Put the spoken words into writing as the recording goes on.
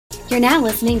You're now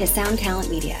listening to Sound Talent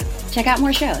Media. Check out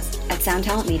more shows at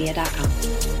soundtalentmedia.com.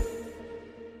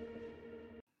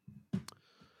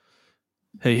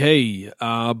 Hey,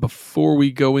 before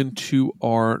we go into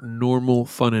our normal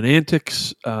fun and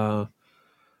antics,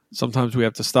 sometimes we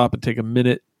have to stop and take a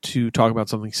minute to talk about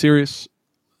something serious.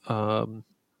 I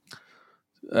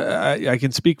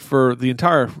can speak for the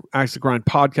entire Axe to Grind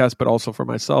podcast, but also for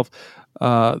myself.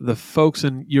 The folks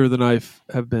in Year of the Knife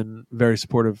have been very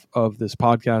supportive of this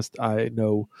podcast. I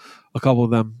know a couple of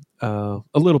them a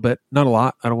little bit, not a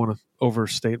lot. I don't want to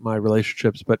overstate my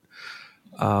relationships, but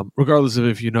regardless of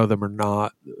if you know them or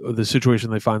not, the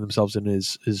situation they find themselves in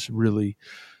is really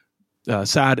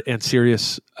sad and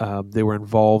serious. They were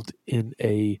involved in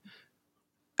an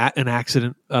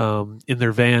accident in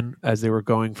their van as they were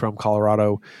going from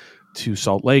Colorado to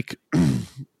Salt Lake.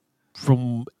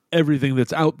 From everything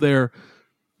that's out there,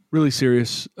 really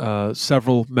serious.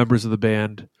 Several members of the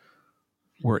band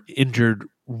were injured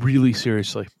really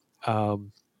seriously.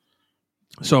 So,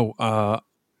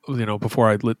 before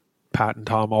I let Pat and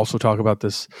Tom also talk about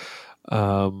this,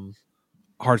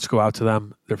 hearts go out to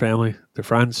them, their family, their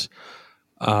friends.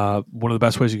 One of the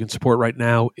best ways you can support right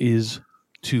now is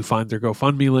to find their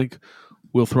GoFundMe link.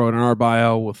 We'll throw it in our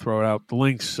bio. We'll throw it out the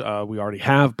links. We already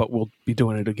have, but we'll be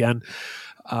doing it again.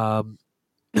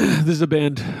 This is a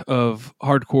band of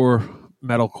hardcore,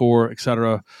 metalcore,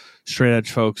 etc., straight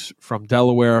edge folks from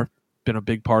Delaware. Been a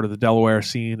big part of the Delaware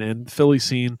scene and Philly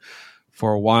scene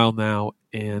for a while now.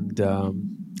 And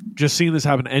just seeing this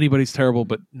happen to anybody's terrible,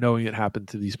 but knowing it happened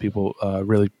to these people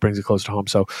really brings it close to home.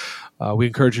 So we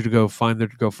encourage you to go find their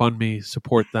GoFundMe,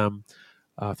 support them,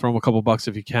 throw them a couple bucks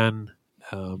if you can.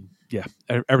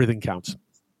 Everything counts.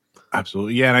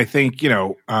 Absolutely. Yeah, and I think,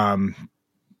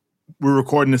 we're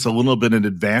recording this a little bit in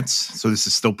advance, so this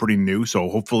is still pretty new. So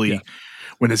hopefully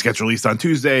when this gets released on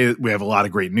Tuesday, we have a lot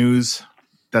of great news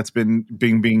that's been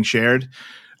being shared.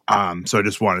 So I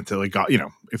just wanted to,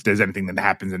 if there's anything that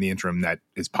happens in the interim that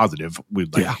is positive,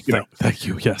 we'd like, thank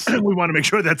you. Yes. We want to make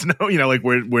sure that's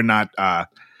we're not,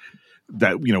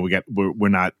 we're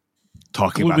not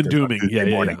talking Gloom about and dooming.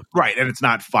 Morning. Yeah. Right. And it's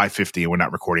not 5:50 and we're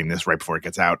not recording this right before it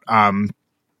gets out.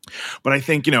 But I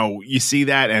think, you see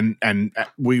that and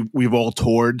we've all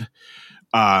toured,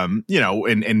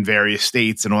 in various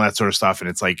states and all that sort of stuff. And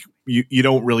it's like, you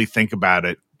don't really think about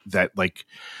it that like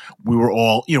we're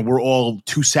all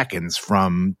 2 seconds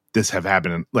from this have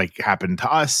happened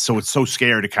to us. So it's so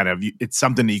scary to it's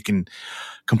something that you can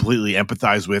completely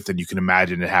empathize with and you can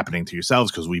imagine it happening to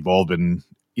yourselves because we've all been,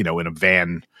 in a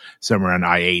van somewhere on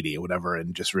I-80 or whatever.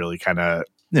 And just really the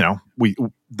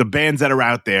bands that are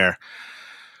out there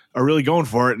are really going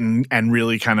for it and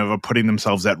really kind of are putting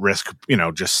themselves at risk,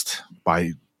 just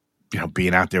by,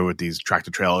 being out there with these tractor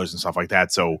trailers and stuff like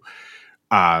that. So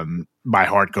my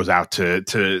heart goes out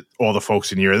to all the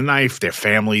folks in Year of the Knife, their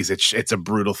families. It's a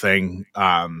brutal thing.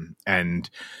 And,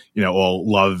 all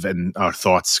love and our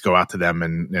thoughts go out to them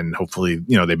and hopefully,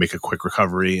 they make a quick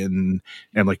recovery and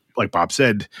like Bob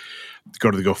said,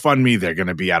 go to the GoFundMe. They're going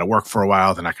to be out of work for a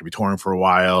while. They're not going to be touring for a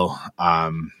while.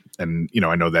 And,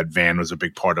 I know that van was a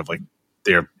big part of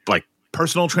their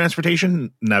personal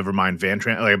transportation, never mind band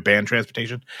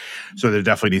transportation. So they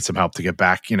definitely need some help to get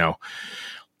back,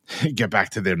 get back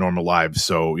to their normal lives.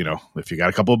 So, if you got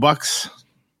a couple of bucks,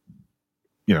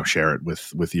 share it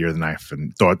with Year of the Knife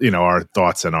and our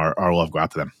thoughts and our love go out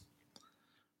to them.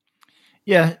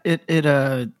 Yeah.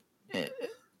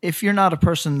 If you're not a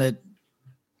person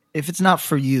if it's not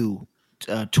for you,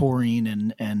 touring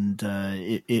and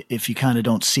if you kind of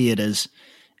don't see it as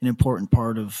an important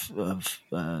part of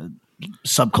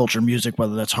subculture music,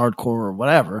 whether that's hardcore or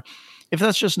whatever, if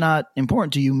that's just not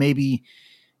important to you, maybe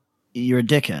you're a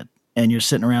dickhead and you're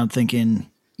sitting around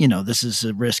thinking, this is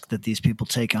a risk that these people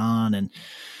take on and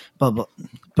blah, blah.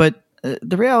 But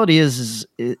the reality is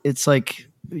it's like,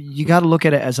 you got to look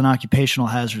at it as an occupational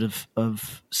hazard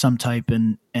of some type.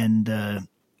 And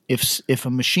if a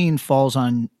machine falls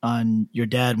on your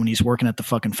dad when he's working at the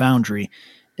fucking foundry,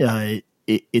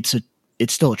 it's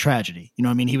still a tragedy. You know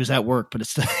what I mean? He was at work, but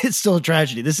it's still a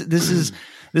tragedy. This is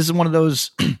one of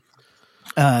those,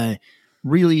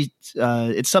 really,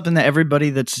 it's something that everybody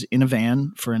that's in a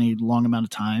van for any long amount of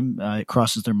time, it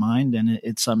crosses their mind, and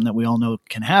it's something that we all know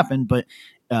can happen, but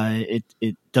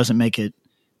it doesn't make it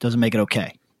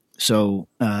okay. So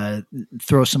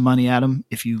throw some money at them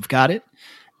if you've got it,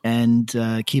 and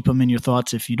keep them in your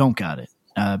thoughts if you don't got it,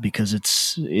 because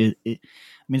it's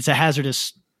a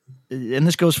hazardous. And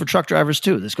this goes for truck drivers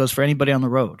too. This goes for anybody on the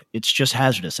road. It's just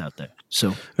hazardous out there.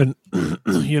 So, and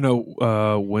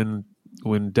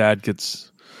when Dad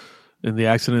gets in the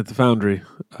accident at the foundry,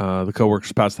 the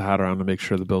coworkers pass the hat around to make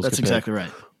sure the bills. That's get paid. Exactly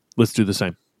right. let's do the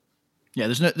same. Yeah,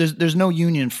 there's no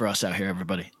union for us out here,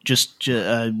 everybody. Just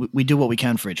we do what we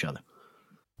can for each other.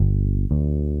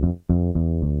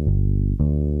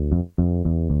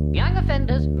 Young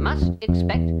offenders must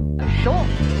expect a short,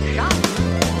 sharp.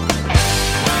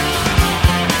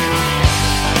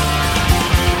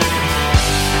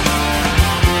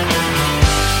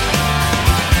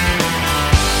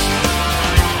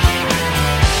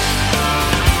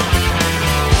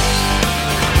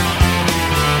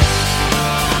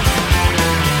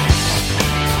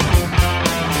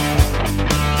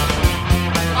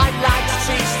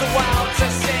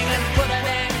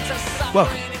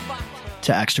 Welcome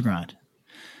to Axe to Grind,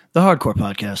 the hardcore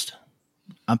podcast.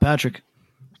 I'm Patrick.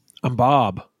 I'm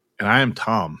Bob. And I am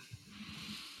Tom.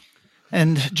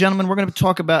 And gentlemen, we're going to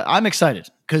talk about. I'm excited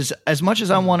because as much as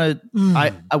I want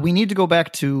to, we need to go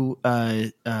back to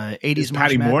 80s. It's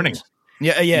Patty morning.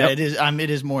 Yeah, Yep. It is. It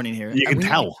is morning here. You can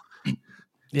tell.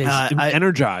 Yeah, he's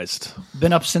energized.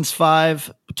 Been up since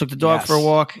 5. Took the dog for a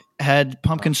walk. Had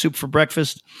pumpkin soup for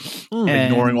breakfast. And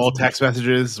Ignoring all text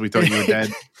messages. We thought you were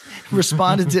dead.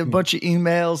 responded to a bunch of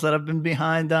emails that I've been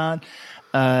behind on.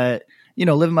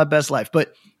 Living my best life.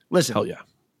 But listen, Hell yeah.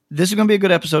 This is going to be a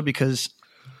good episode because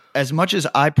as much as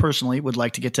I personally would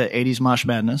like to get to 80s Mosh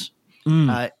Madness,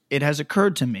 it has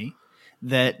occurred to me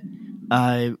that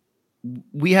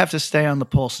we have to stay on the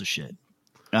pulse of shit.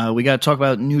 We got to talk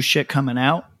about new shit coming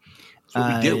out. That's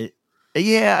what we do.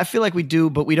 Yeah, I feel like we do,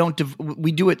 but we don't.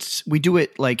 We do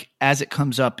it like as it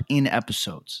comes up in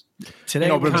episodes. Today,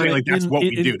 No, but I'm saying, like, that's what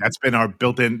we in- do. That's been our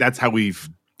built-in. That's how we've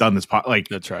done this. Like,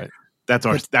 That's right.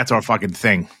 that's our fucking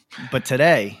thing. but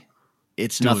today,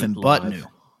 it's Do it nothing but live. new.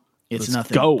 It's Let's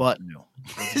nothing go. but new.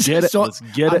 Get it. So let's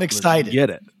get it. I'm excited. Let's get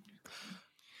it.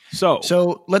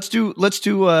 So let's do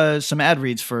some ad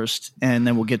reads first, and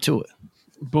then we'll get to it.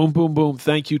 boom, boom, boom.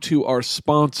 Thank you to our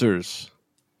sponsors.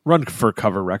 Run for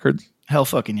Cover Records. Hell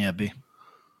fucking yeah, B.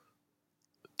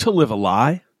 To Live a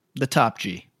Lie. The top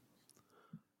G.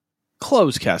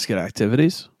 Close Casket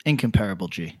Activities. Incomparable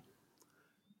G.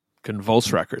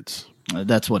 Convulse Records.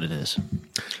 That's what it is.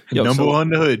 Yo, Number so one,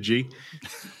 the hood, G.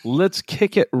 let's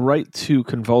kick it right to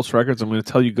Convulse Records. I'm going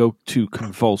to tell you go to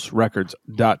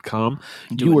convulserecords.com.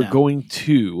 Do You it are now. going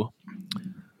to...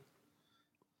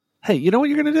 Hey, you know what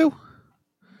you're going to do?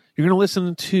 You're going to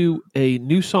listen to a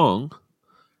new song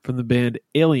from the band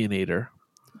Alienator.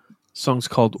 The song's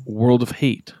called World of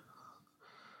Hate.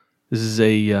 This is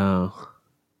a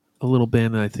little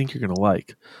band that I think you're going to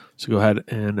like. So go ahead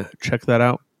and check that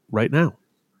out right now.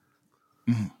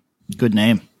 Good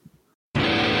name.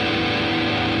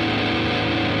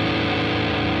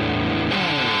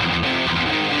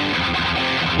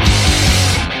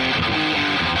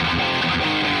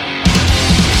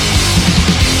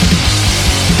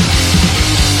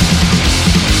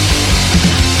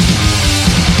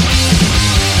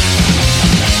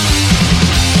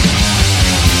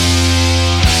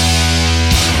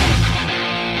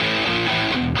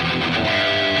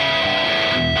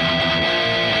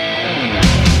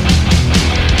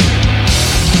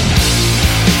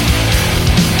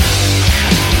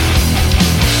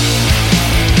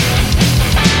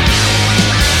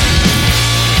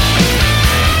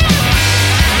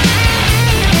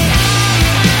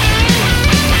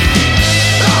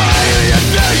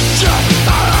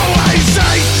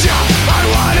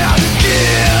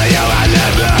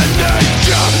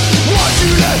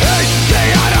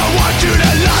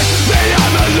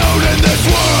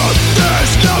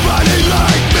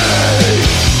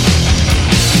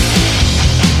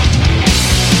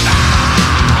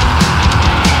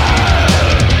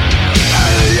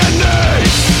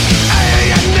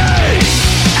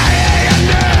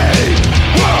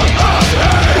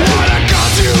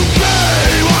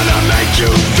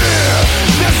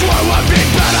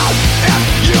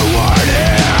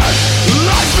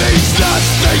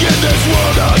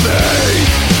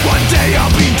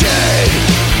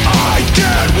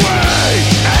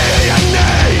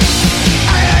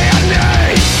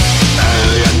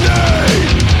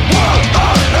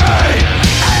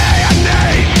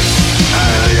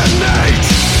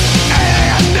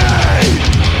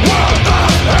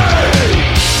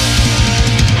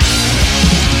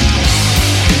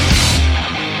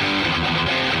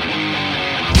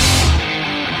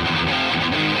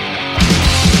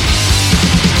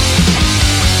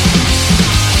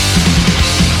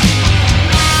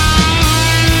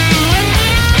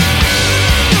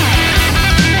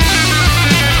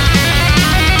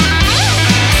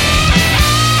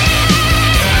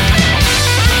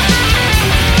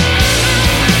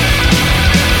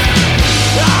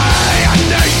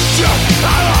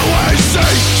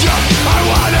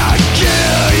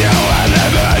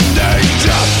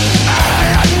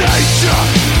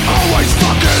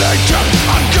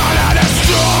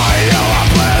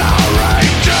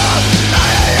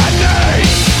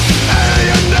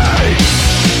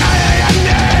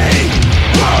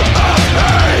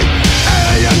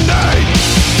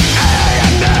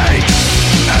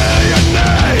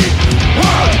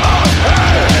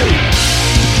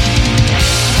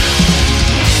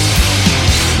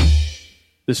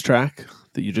 This track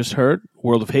that you just heard,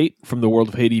 World of Hate, from the World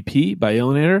of Hate EP by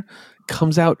Alienator,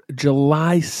 comes out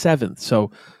July 7th.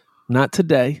 So not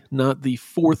today, not the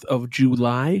 4th of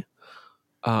July,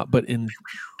 but in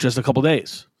just a couple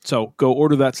days. So go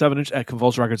order that 7-inch at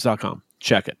convulsrecords.com.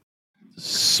 Check it.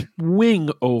 Swing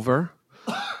over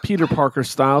Peter Parker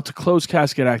style to Closed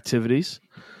Casket Activities.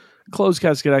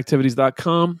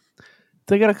 ClosedCasketActivities.com.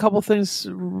 They got a couple things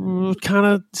kind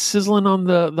of sizzling on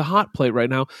the hot plate right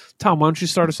now. Tom, why don't you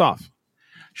start us off?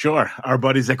 Sure. Our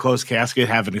buddies at Closed Casket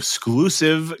have an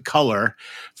exclusive color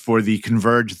for the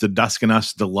Converge The Dusk in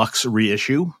Us Deluxe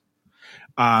reissue.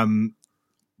 I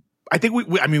think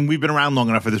we've been around long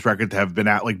enough for this record to have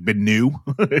been new.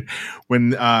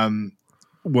 when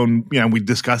we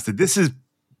discussed it, this is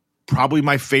probably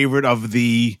my favorite of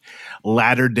the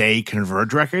latter day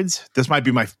Converge records. This might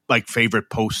be my favorite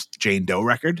post Jane Doe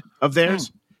record of theirs.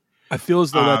 I feel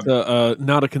as though that's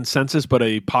not a consensus, but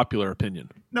a popular opinion.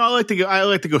 No, I like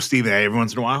to go Stephen A. every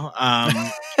once in a while.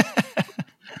 I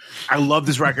love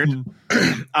this record.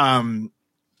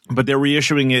 But they're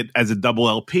reissuing it as a double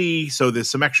LP, so there's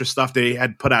some extra stuff. They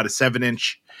had put out a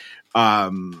 7-inch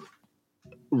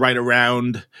right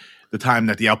around the time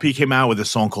that the LP came out with a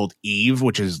song called Eve,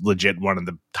 which is legit one of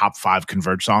the top 5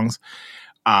 Converge songs.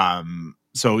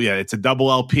 So yeah, it's a double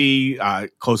LP.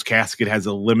 Closed Casket has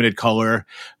a limited color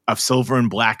of silver and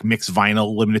black mixed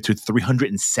vinyl, limited to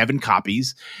 307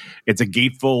 copies. It's a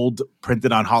gatefold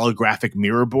printed on holographic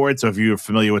mirror board. So if you're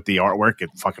familiar with the artwork, it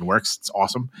fucking works. It's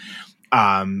awesome.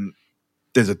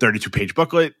 There's a 32-page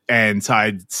booklet, and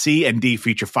side C and D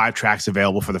feature 5 tracks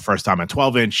available for the first time on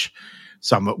 12-inch.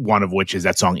 One of which is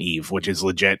that song Eve, which is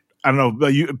legit. I don't know,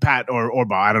 you, Pat or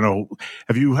Bob, I don't know.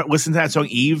 Have you listened to that song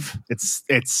Eve? It's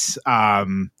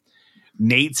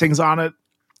Nate sings on it.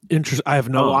 Interesting. I have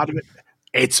not. A lot of it.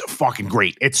 It's fucking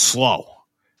great. It's slow,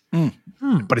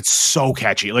 but it's so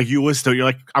catchy. Like you listen to it, you're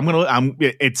like,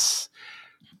 it's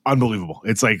unbelievable.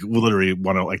 It's like literally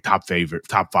one of top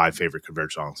 5 favorite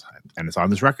Converge songs, and it's on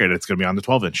this record. It's going to be on the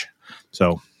 12-inch.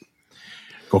 So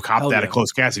go cop that at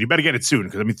Closed Casket. You better get it soon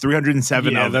because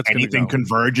 307 of anything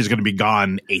Converge is going to be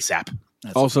gone ASAP.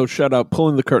 Also, shout out,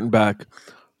 pulling the curtain back.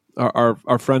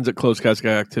 Our friends at Closed Casket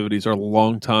Activities are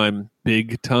longtime,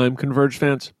 big time Converge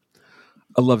fans.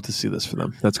 I love to see this for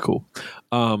them. That's cool.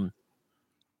 And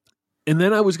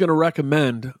then I was going to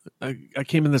recommend. I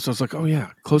came in this. I was like, oh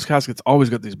yeah, Closed Casket's always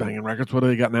got these banging records. What do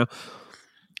they got now?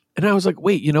 And I was like,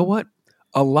 wait, you know what?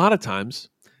 A lot of times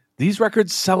these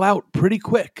records sell out pretty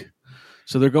quick.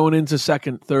 So they're going into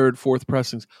 2nd, 3rd, 4th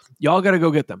pressings. Y'all got to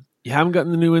go get them. You haven't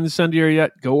gotten the new Incendiary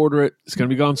yet. Go order it. It's going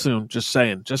to be gone soon. Just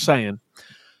saying.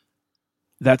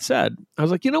 That said, I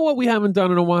was like, you know what we haven't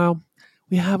done in a while?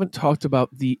 We haven't talked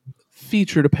about the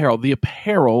featured apparel,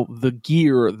 the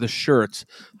gear, the shirts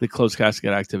that Closed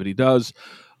Casket Activity does.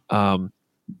 So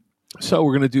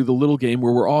we're going to do the little game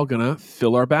where we're all going to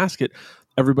fill our basket.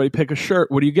 Everybody pick a shirt.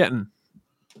 What are you getting?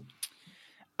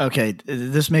 Okay,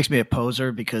 this makes me a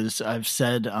poser because I've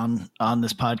said on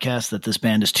this podcast that this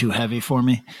band is too heavy for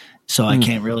me, so I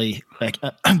can't really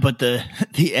but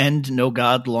the end No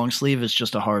God long sleeve is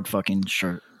just a hard fucking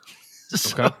shirt.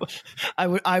 So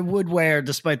okay. I would wear,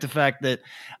 despite the fact that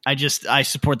I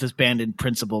support this band in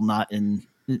principle, not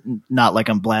like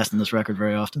I'm blasting this record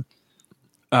very often.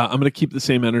 I'm going to keep the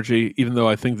same energy, even though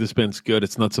I think this band's good.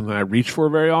 It's not something I reach for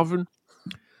very often.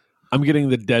 I'm getting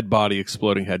the Dead Body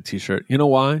Exploding Head t-shirt. You know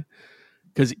why?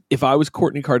 Because if I was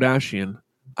Kourtney Kardashian,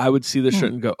 I would see this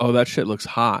shirt and go, oh, that shit looks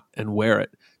hot, and wear it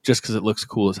just because it looks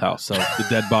cool as hell. So the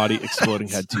Dead Body Exploding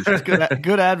Head t-shirt.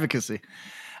 Good advocacy.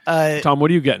 Tom,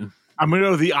 what are you getting? I'm going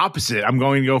to go the opposite. I'm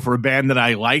going to go for a band that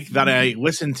I like, that I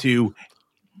listen to,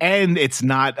 and it's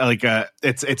not like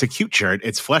it's a cute shirt.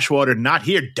 It's Fleshwater, Not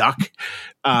Here, Duck.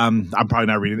 I'm probably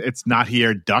not reading it. It's Not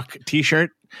Here, Duck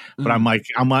t-shirt. But I'm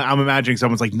imagining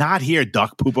someone's like, not here,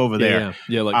 duck, poop over there.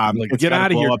 Yeah, like get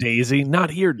out of here, Daisy. Not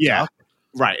here, duck.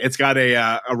 Right. It's got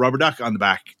a rubber duck on the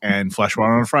back and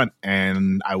Fleshwater on the front,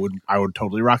 and I would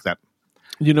totally rock that.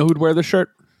 You know who'd wear the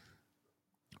shirt?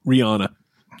 Rihanna.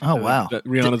 Oh wow,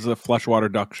 Rihanna's a Fleshwater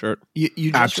duck shirt.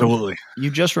 You absolutely. You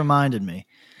just reminded me.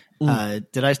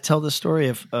 Did I tell the story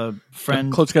of a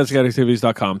friend?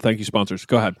 ClosedCasketActivities.com. Thank you, sponsors.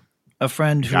 Go ahead. A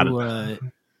friend who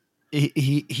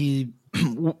he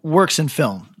works in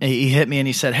film. He hit me and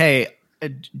he said, "Hey,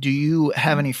 do you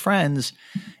have any friends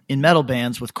in metal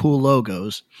bands with cool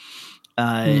logos?"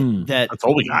 That's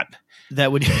all we got.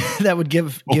 That would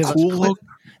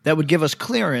give us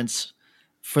clearance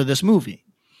for this movie.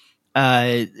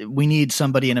 We need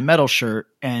somebody in a metal shirt,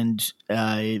 and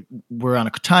we're on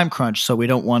a time crunch, so we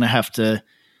don't want to have to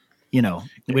we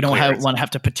don't want to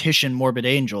have to petition Morbid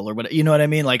Angel or what, you know what I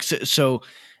mean? Like, so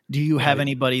do you have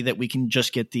anybody that we can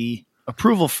just get the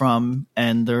approval from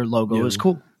and their logo is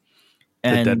cool?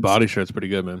 And Dead Body shirt's pretty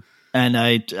good, man. And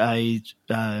I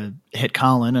hit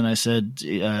Colin and I said,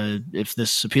 if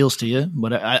this appeals to you,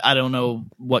 but I don't know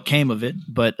what came of it,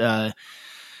 but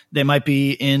they might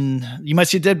be you might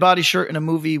see a Dead Body shirt in a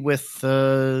movie with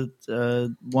the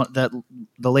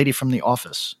lady from The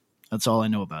Office. That's all I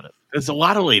know about it. There's a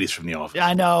lot of ladies from The Office. Yeah,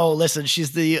 I know. Listen,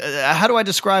 she's the how do I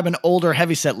describe an older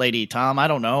heavyset lady, Tom? I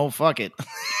don't know. Fuck it.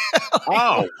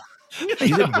 Oh.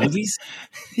 She's in movies?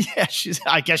 Yeah,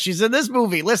 I guess she's in this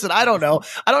movie. Listen, I don't know.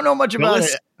 I don't know much about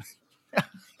it.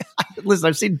 Listen,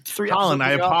 I've seen 3 episodes. Colin,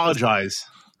 I apologize.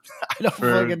 I don't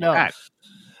fucking know. That.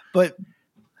 But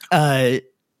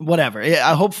whatever.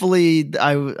 Yeah, hopefully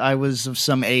I was of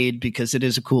some aid because it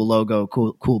is a cool logo,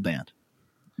 cool band.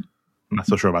 I'm not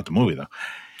so sure about the movie though.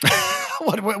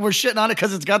 What, we're shitting on it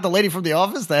because it's got the lady from The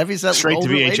Office, the heavyset. Straight to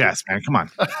VHS, lady? Man. Come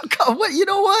on. What? You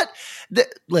know what?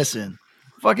 Listen.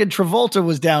 Fucking Travolta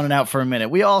was down and out for a minute.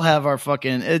 We all have our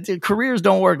fucking careers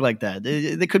don't work like that.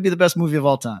 It could be the best movie of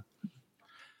all time.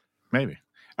 Maybe.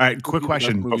 All right. Quick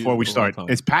question before we start: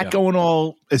 Is Pat going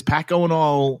all? He's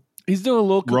doing a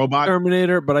little robot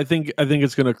Terminator, but I think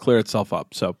it's going to clear itself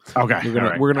up. So okay,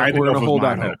 we're gonna hold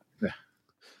that hope. Yeah.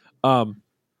 All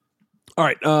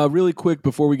right. Really quick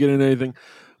before we get into anything.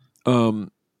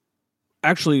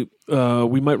 Actually,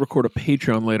 we might record a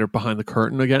Patreon later behind the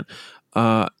curtain again.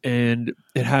 And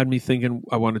it had me thinking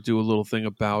I want to do a little thing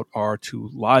about our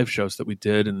 2 live shows that we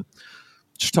did and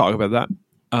just talk about that.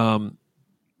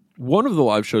 One of the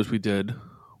live shows we did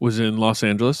was in Los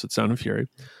Angeles at Sound and Fury.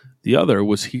 The other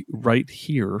was right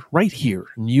here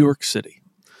in New York City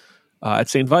at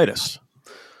St. Vitus,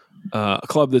 a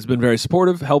club that's been very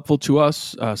supportive, helpful to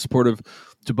us, supportive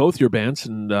to both your bands.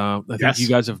 And I think you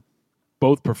guys have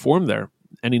both performed there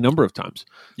any number of times.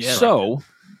 Yeah, so... Right.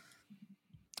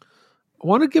 I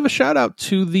want to give a shout out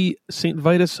to the St.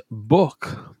 Vitus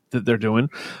book that they're doing,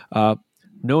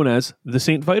 known as the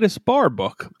St. Vitus Bar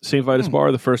book. St. Vitus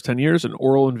Bar, the first 10 years, an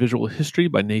oral and visual history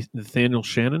by Nathaniel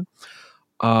Shannon.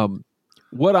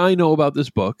 What I know about this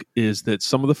book is that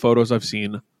some of the photos I've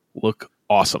seen look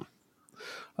awesome.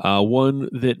 One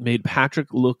that made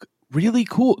Patrick look really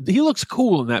cool. He looks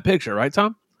cool in that picture, right,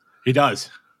 Tom? He does.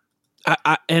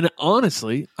 And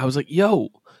honestly, I was like, yo,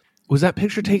 was that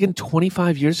picture taken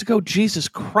 25 years ago? Jesus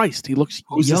Christ, he looks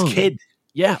Who's young. This kid?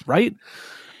 Yeah, right?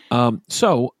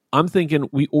 So I'm thinking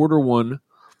we order one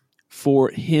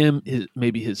for him,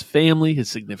 maybe his family, his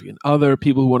significant other,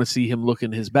 people who want to see him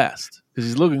looking his best. Because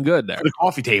he's looking good there. For the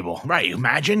coffee table. Right.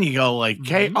 Imagine you go like,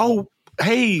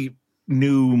 hey,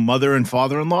 new mother and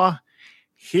father-in-law,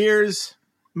 here's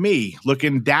me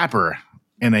looking dapper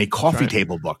in a coffee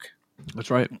table book.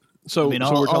 That's right. So, we're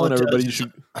telling everybody you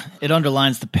should. It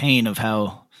underlines the pain of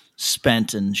how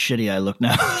spent and shitty I look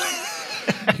now.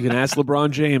 You can ask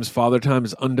LeBron James. Father Time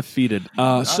is undefeated.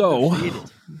 You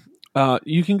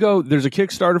can go. There's a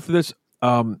Kickstarter for this.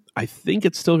 I think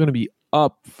it's still going to be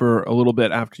up for a little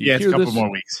bit after you hear this. Yeah, it's a couple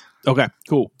more weeks. Okay,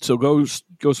 cool. So go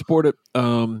support it.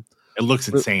 It looks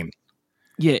insane.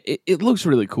 Yeah, it looks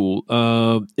really cool.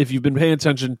 If you've been paying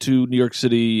attention to New York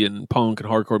City and punk and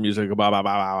hardcore music blah, blah, blah,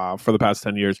 blah, for the past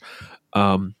 10 years,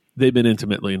 they've been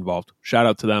intimately involved. Shout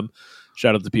out to them.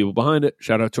 Shout out to the people behind it.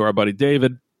 Shout out to our buddy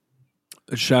David.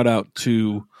 Shout out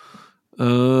to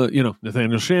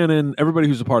Nathaniel Shannon, everybody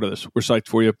who's a part of this. We're psyched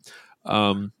for you.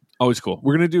 Always cool.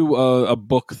 We're going to do a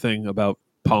book thing about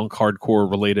punk, hardcore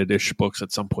related-ish books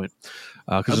at some point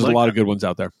because there's a lot of good ones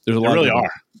out there. There's a lot. There really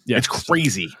are. Yeah, it's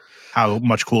crazy how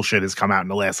much cool shit has come out in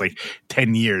the last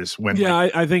 10 years.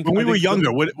 I think when we were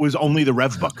younger, it was only the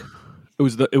Rev book. It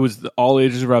was the all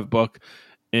ages Rev book,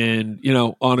 and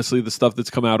honestly, the stuff that's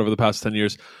come out over the past 10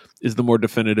 years is the more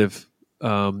definitive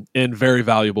and very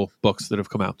valuable books that have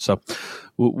come out. So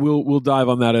we'll dive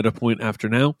on that at a point after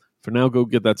now. For now, go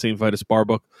get that St. Vitus Bar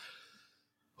book.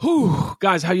 Whew,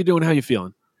 guys, how you doing? How you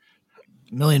feeling?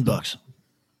 $1 million. $4.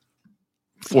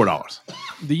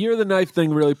 The Year of the Knife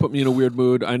thing really put me in a weird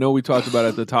mood. I know we talked about it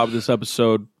at the top of this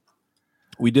episode.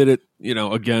 We did it,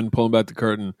 again, pulling back the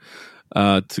curtain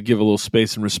to give a little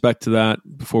space and respect to that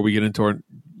before we get into our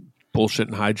bullshit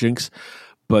and hijinks.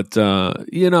 But,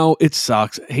 it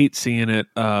sucks. I hate seeing it.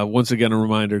 Once again, a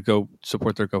reminder, go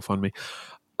support their GoFundMe.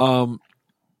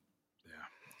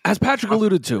 As Patrick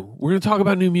alluded to, we're going to talk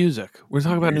about new music. We're going to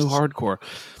talk about new hardcore.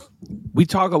 We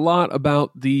talk a lot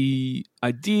about the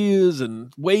ideas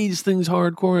and ways things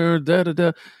hardcore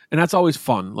are, and that's always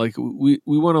fun. Like we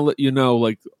want to let you know,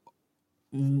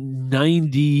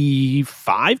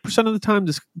 95% of the time,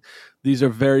 these are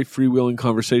very freewheeling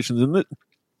conversations, and it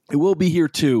will be here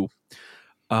too.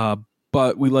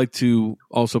 But we like to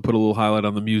also put a little highlight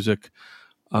on the music,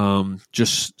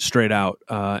 just straight out.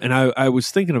 And I was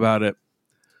thinking about it.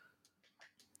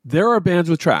 There are bands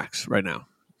with tracks right now.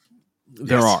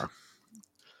 There are.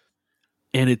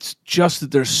 And it's just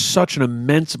that there's such an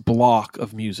immense block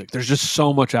of music. There's just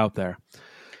so much out there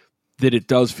that it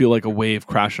does feel like a wave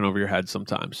crashing over your head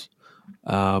sometimes.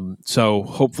 So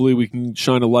hopefully we can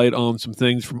shine a light on some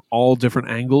things from all different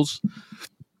angles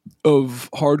of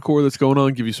hardcore that's going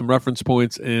on, give you some reference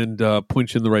points, and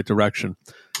point you in the right direction.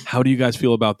 How do you guys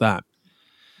feel about that?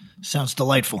 Sounds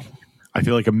delightful. I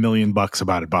feel like $1 million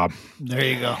about it, Bob. There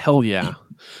you go. Hell yeah.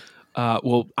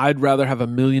 Well, I'd rather have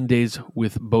 1,000,000 days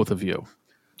with both of you.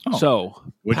 Oh. So,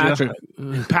 Patrick,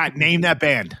 Pat, name that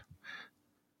band.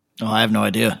 Oh, I have no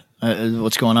idea.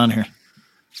 What's going on here?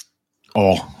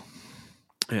 Oh,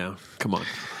 yeah, come on.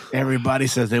 everybody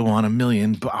says they want $1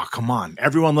 million, but come on,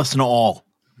 everyone listen to all,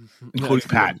 including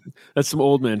Pat. That's some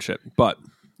old man shit, but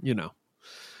you know.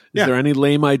 Is there any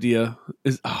lame idea?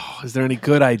 Is there any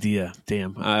good idea?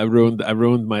 Damn, I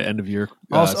ruined my end of year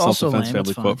self-defense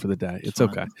family quote for the day. It's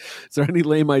okay. Is there any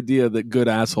lame idea that good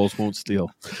assholes won't steal?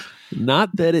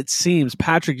 Not that it seems.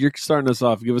 Patrick, you're starting us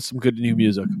off. Give us some good new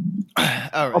music.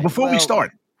 All right. Before we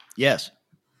start, yes,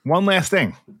 one last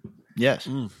thing. yes.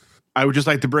 I would just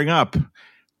like to bring up.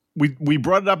 We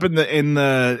brought it up in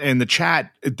the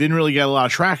chat. It didn't really get a lot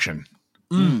of traction.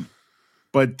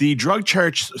 But the Drug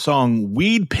Church song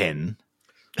 "Weed Pin"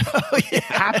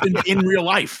 happened in real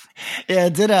life. Yeah,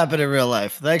 it did happen in real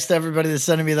life. Thanks to everybody that's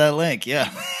sending me that link. Yeah,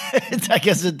 I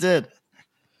guess it did.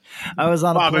 I was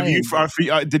on a plane.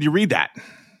 Did you read that?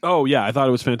 Oh yeah, I thought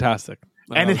it was fantastic.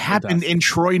 And it happened in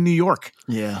Troy, New York.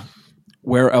 Yeah.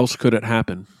 Where else could it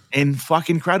happen? And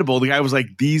fucking incredible. The guy was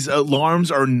like, "These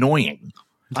alarms are annoying."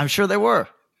 I'm sure they were.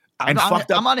 And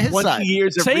I'm on his 20 side.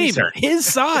 years of Same. research. His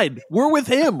side. We're with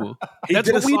him. That's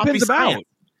did what a Weed sloppy Pin's about. science.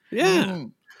 Yeah.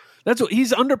 That's what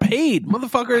he's underpaid.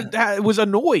 Motherfucker was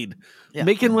annoyed. Yeah.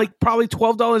 Making like probably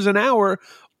 $12 an hour.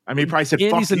 I mean, he probably said,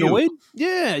 And "Fuck he's you." annoyed?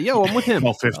 Yeah, yo, I'm with him.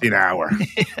 $12.50 an hour.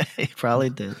 He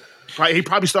probably did. He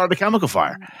probably started a chemical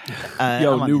fire.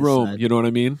 Yo, I'm on New his Rome. side. You know what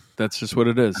I mean? That's just what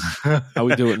it is. How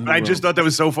we do it in New I just Rome. thought that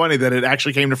was so funny that it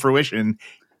actually came to fruition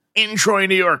in Troy,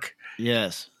 New York.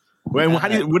 Yes.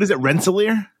 What is it,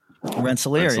 Rensselaer?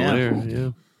 Rensselaer, yeah.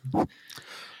 Rensselaer, yeah.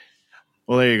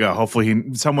 Well, there you go.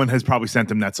 Hopefully someone has probably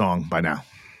sent him that song by now.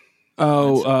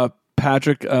 Oh,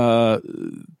 Patrick,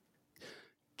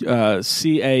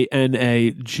 C-A-N-A-J.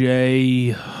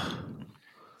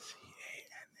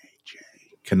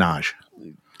 Kanaj.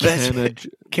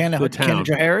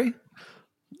 Canada Harry?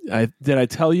 Did I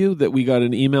tell you that we got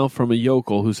an email from a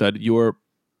yokel who said your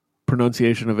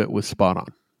pronunciation of it was spot on?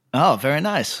 Oh, very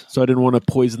nice. So I didn't want to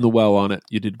poison the well on it.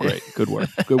 You did great. Good work.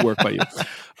 Good work by you.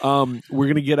 We're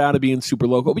going to get out of being super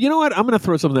local. But you know what? I'm going to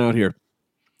throw something out here.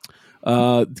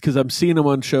 Because I'm seeing them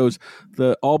on shows.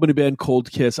 The Albany band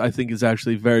Cold Kiss, I think, is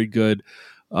actually very good.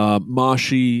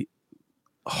 Moshy,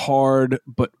 hard,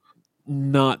 but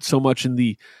not so much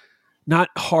not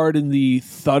hard in the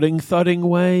thudding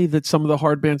way that some of the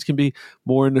hard bands can be,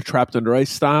 more in the Trapped Under Ice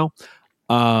style.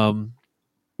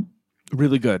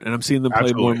 Really good. And I'm seeing them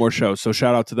play more and more shows. So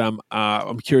shout out to them.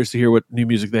 I'm curious to hear what new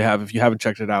music they have. If you haven't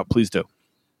checked it out, please do.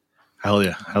 Hell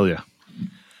yeah.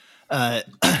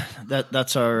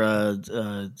 That's our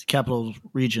Capital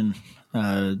Region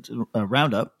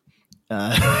roundup.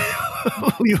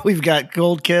 We've got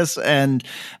Cold Kiss and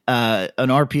an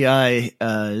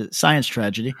RPI science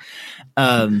tragedy.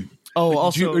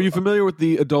 Also, Are you familiar with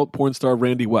the adult porn star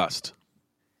Randy West?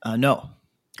 No.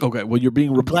 Okay, well, you're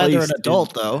being replaced. Glad they're an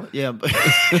adult, though. Yeah, but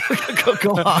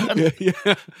go on.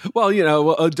 Yeah. Well,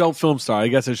 adult film star. I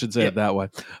guess I should say it that way.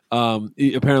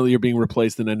 Apparently, you're being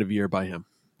replaced in end of year by him.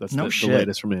 That's the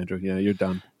latest from Andrew. Yeah, you're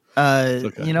done.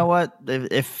 Okay. You know what?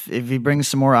 If he brings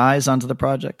some more eyes onto the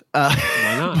project,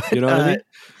 why not? You know what I mean?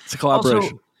 It's a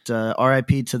collaboration. Also,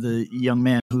 R.I.P. to the young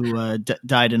man who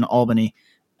died in Albany.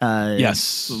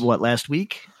 Yes. Last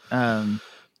week?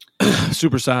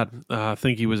 Super sad. I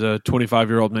think he was a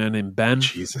 25-year-old man named Ben.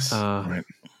 Jesus. Right.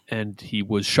 And he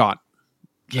was shot.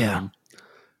 Yeah.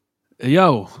 We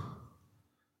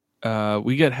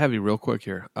get heavy real quick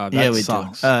here. That we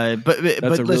sucks. do. But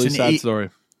That's a really sad story.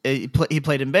 He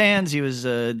played in bands. He was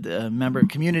a member of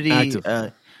Community. Active.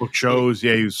 Book shows.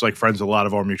 Yeah, he was like friends with a lot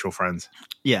of our mutual friends.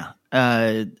 Yeah.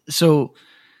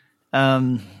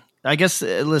 I guess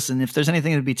listen, if there's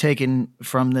anything to be taken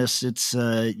from this, it's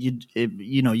you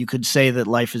could say that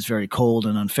life is very cold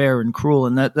and unfair and cruel,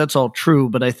 and that's all true.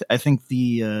 But I think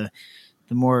the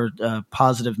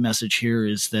positive message here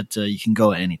is that you can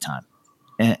go at any time,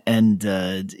 and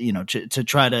to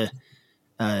try to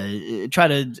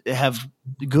have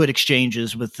good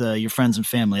exchanges with your friends and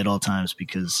family at all times,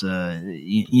 because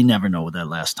you never know what that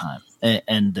last time.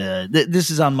 And this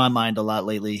is on my mind a lot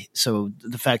lately. So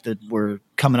the fact that we're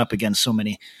coming up against so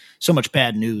much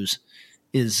bad news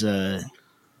is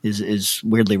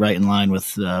weirdly right in line with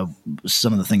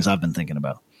some of the things I've been thinking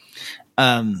about.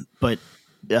 But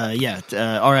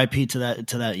R.I.P. to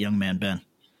that young man, Ben.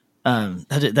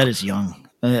 That is young.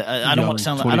 I don't want to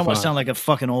sound like a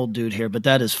fucking old dude here, but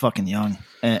that is fucking young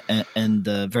and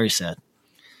very sad.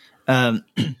 All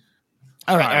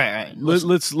right.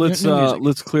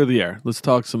 Let's clear the air. Let's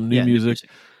talk some new music.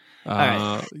 All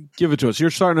right. Give it to us.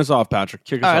 You're starting us off, Patrick.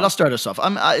 Kick us off. All right, I'll start us off.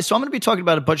 I'm going to be talking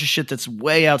about a bunch of shit that's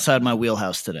way outside my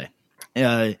wheelhouse today.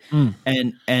 But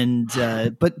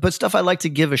stuff I like to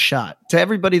give a shot to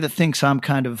everybody that thinks I'm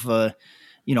kind of, I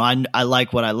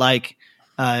like what I like.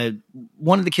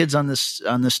 One of the kids on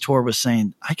this tour was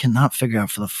saying, I cannot figure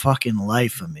out for the fucking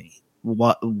life of me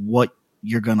what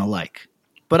you're going to like.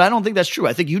 But I don't think that's true.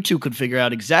 I think you two could figure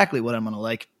out exactly what I'm going to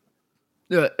like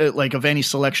of any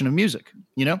selection of music,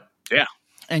 Yeah.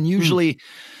 And usually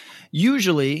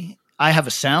I have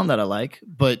a sound that I like,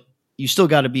 but you still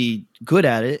got to be good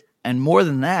at it. And more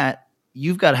than that,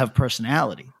 you've got to have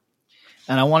personality.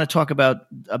 And I want to talk about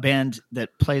a band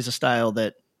that plays a style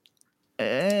that,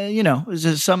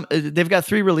 they've got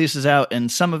 3 releases out,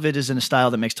 and some of it is in a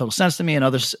style that makes total sense to me, and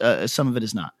others, some of it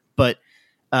is not. But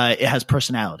it has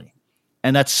personality,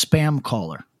 and that's Spam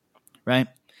Caller, right?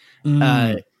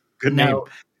 Good name.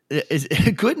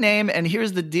 Good name. And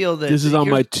here's the deal: this is on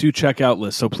my to check out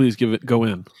list, so please go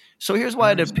in. So here's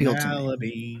why it appealed to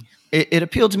me. It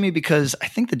appealed to me because I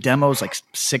think the demo is like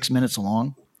 6 minutes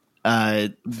long.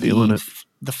 Feeling it.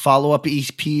 The follow-up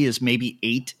EP is maybe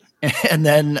 8. And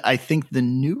then I think the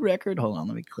new record, hold on,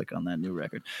 let me click on that new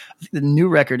record. I think the new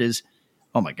record is,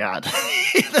 oh my God.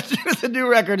 The new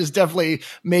record is definitely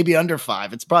maybe under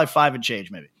 5. It's probably 5 and change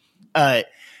maybe.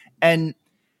 And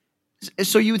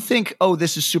so you would think, oh,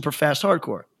 this is super fast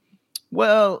hardcore.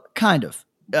 Well, kind of.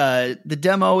 The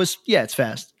demo is, it's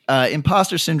fast.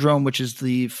 Imposter Syndrome, which is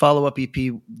the follow-up EP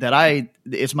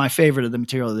it's my favorite of the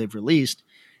material that they've released,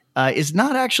 is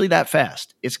not actually that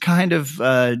fast. It's kind of,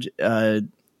 I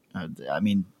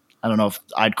don't know if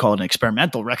I'd call it an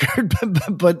experimental record,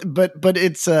 but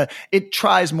it's it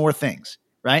tries more things,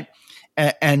 right?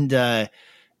 And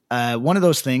one of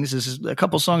those things is a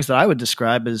couple songs that I would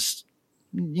describe as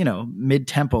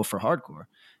mid-tempo for hardcore,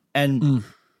 and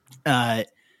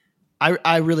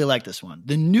I really like this one.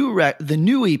 The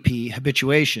new EP,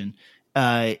 Habituation,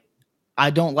 I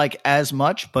don't like as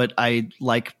much, but I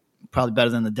like probably better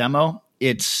than the demo.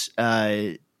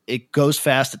 It goes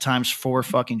fast at times for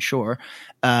fucking sure,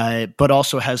 but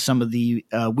also has some of the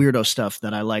weirdo stuff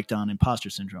that I liked on Imposter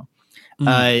Syndrome.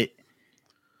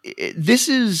 This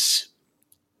is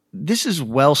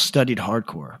well-studied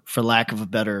hardcore, for lack of a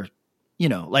better,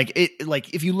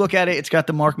 if you look at it, it's got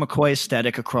the Mark McCoy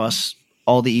aesthetic across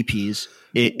all the EPs.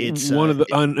 It's one of the,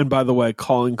 and by the way,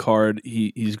 calling card,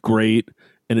 he's great,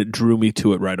 and it drew me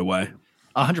to it right away.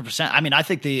 100%. I mean, I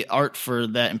think the art for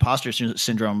that Imposter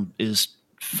Syndrome is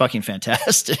fucking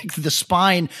fantastic. The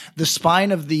spine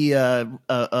of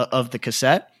the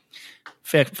cassette,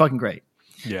 fucking great.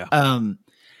 Yeah.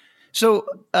 So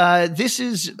this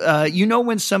is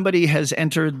when somebody has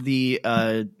entered the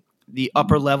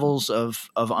upper levels of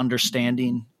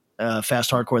understanding fast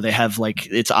hardcore, they have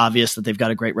it's obvious that they've got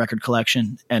a great record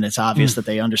collection, and it's obvious that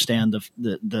they understand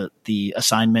the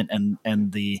assignment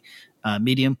and the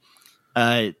medium.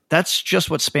 That's just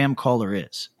what Spam Caller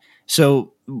is.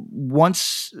 So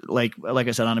once, like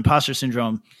I said, on Imposter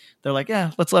Syndrome, they're like,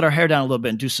 yeah, let's let our hair down a little bit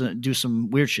and do some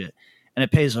weird shit, and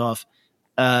it pays off.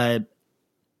 I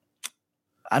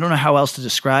don't know how else to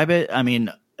describe it. I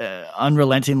mean,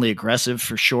 unrelentingly aggressive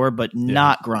for sure, but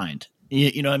not grind.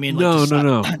 You know what I mean?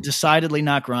 No. Decidedly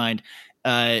not grind.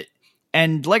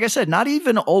 And like I said, not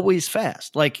even always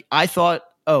fast. Like I thought,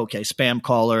 okay, Spam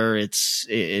Caller,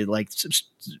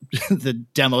 the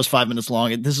demo's 5 minutes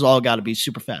long. This has all got to be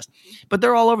super fast, but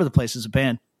they're all over the place as a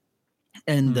band.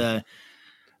 And I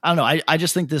don't know. I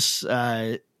just think this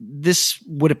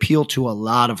would appeal to a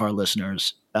lot of our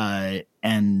listeners,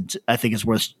 and I think it's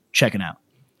worth checking out.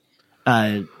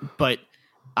 But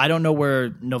I don't know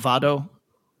where Novado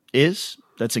is.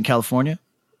 That's in California.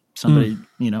 Somebody,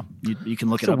 you can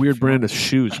look it's it up. It's a weird brand of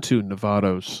shoes too.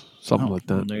 Novados, something like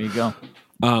that. Well, there you go.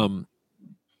 All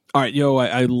right,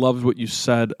 I loved what you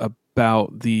said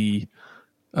about the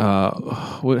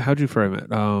how'd you frame it?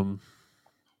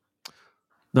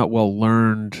 Not well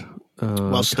learned.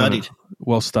 Well studied.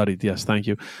 Well studied. Yes, thank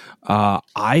you.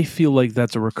 I feel like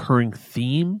that's a recurring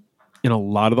theme in a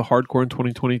lot of the hardcore in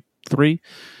 2023.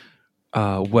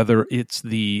 Whether it's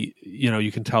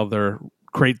you can tell they're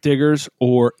crate diggers,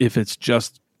 or if it's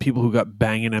just people who got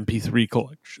banging MP3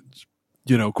 collections,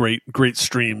 great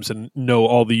streams and know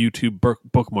all the YouTube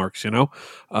bookmarks.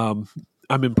 I'm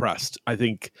impressed. I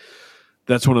think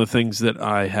that's one of the things that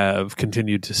I have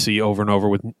continued to see over and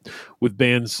over with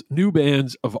bands, new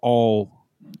bands of all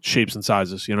shapes and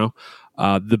sizes.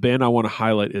 The band I want to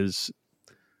highlight is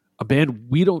a band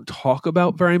we don't talk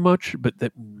about very much, but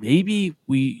that maybe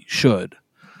we should.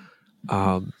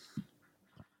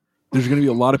 There's going to be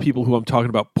a lot of people who I'm talking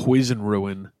about Poison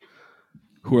Ruin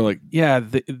who are like, yeah,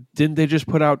 didn't they just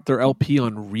put out their LP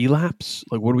on Relapse?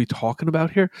 Like, what are we talking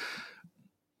about here?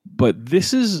 But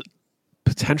this is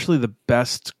potentially the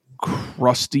best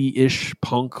crusty-ish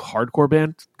punk hardcore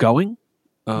band going.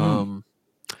 That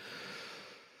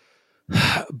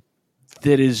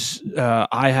is,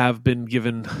 I have been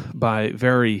given by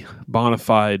very bona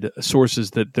fide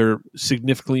sources that they're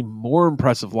significantly more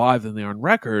impressive live than they are on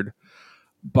record.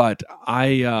 But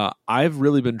I've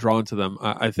really been drawn to them.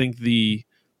 I think the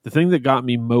thing that got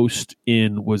me most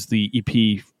in was the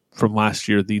EP from last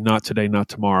year, the Not Today, Not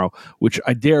Tomorrow, which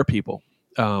I dare people.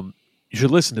 You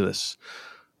should listen to this.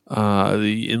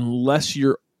 Unless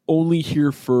you're only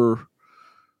here for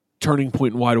Turning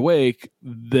Point and Wide Awake,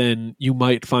 then you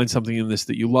might find something in this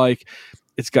that you like.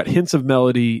 It's got hints of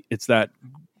melody. It's that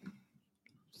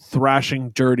thrashing,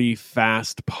 dirty,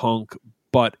 fast punk,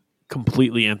 but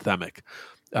completely anthemic.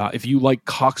 If you like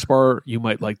Cockspur, you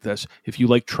might like this. If you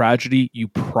like Tragedy, you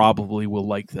probably will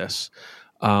like this.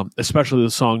 Especially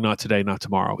the song Not Today, Not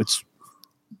Tomorrow. It's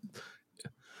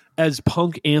as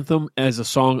punk anthem as a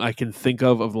song I can think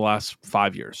of the last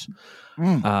 5 years.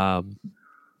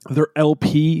 Their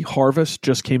LP Harvest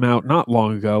just came out not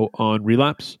long ago on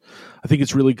Relapse. I think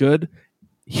it's really good.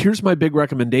 Here's my big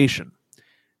recommendation.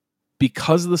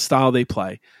 Because of the style they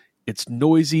play, it's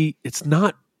noisy. It's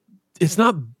not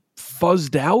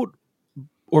fuzzed out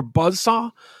or buzzsaw,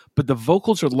 but the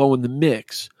vocals are low in the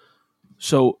mix.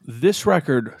 So this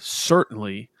record,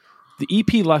 certainly, the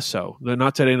EP less so. The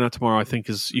Not Today, Not Tomorrow, I think,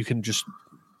 is you can just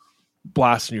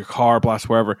blast in your car, blast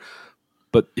wherever.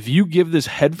 But if you give this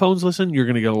headphones listen, you're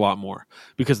going to get a lot more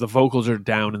because the vocals are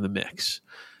down in the mix.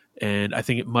 And I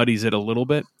think it muddies it a little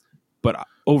bit. But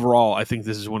overall, I think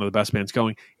this is one of the best bands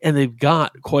going. And they've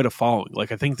got quite a following.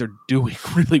 Like, I think they're doing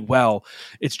really well.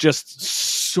 It's just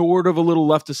sort of a little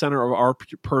left to center of our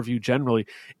purview generally.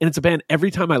 And it's a band,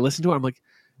 every time I listen to it, I'm like,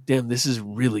 damn, this is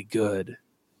really good.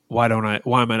 Why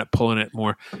am I not pulling it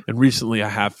more? And recently I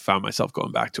have found myself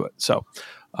going back to it. So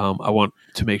I want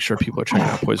to make sure people are checking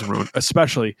out Poison Ruin,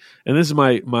 especially, and this is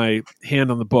my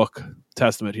hand on the book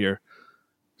testament here.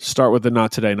 Start with the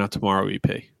Not Today, Not Tomorrow EP,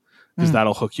 because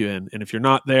that'll hook you in. And if you're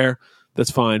not there,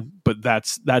 that's fine. But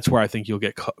that's where I think you'll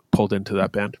get pulled into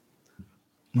that band.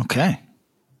 Okay.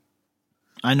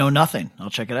 I know nothing. I'll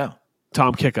check it out.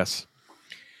 Tom, kick us.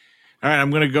 All right,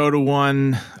 I'm going to go to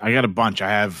one. I got a bunch. I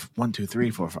have 1, 2, 3,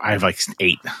 4, 5. I have like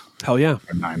 8. Hell yeah.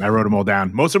 Or 9. I wrote them all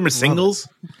down. Most of them are singles.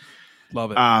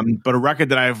 Love it. But a record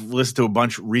that I've listened to a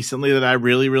bunch recently that I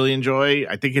really, really enjoy,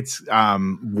 I think it's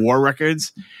War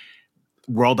Records,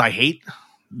 World I Hate,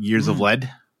 Years of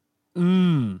Lead.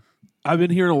 I've been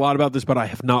hearing a lot about this, but I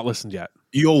have not listened yet.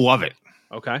 You'll love it.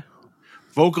 Okay.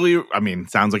 Vocally, I mean,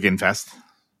 sounds like Infest.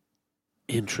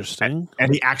 Interesting.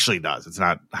 And he actually does. It's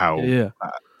not how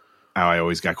I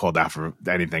always got called out for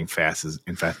anything fast as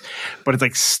Infest. But it's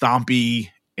like stompy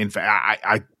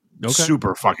Infest.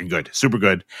 Super fucking good. Super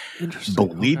good. Interesting.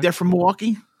 Believe they're from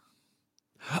Milwaukee?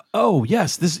 Oh,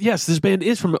 yes. This band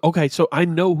is from... Okay, so I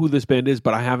know who this band is,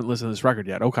 but I haven't listened to this record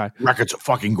yet. Okay. Record's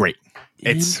fucking great.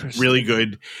 It's really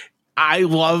good. I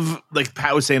love, like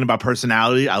Pat was saying about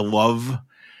personality, I love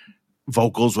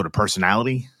vocals with a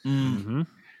personality. Mm-hmm.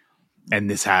 And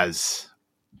this has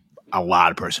a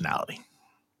lot of personality.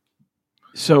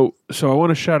 So I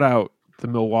want to shout out the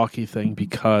Milwaukee thing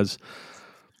because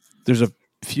there's a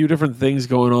few different things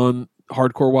going on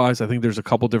hardcore wise. I think there's a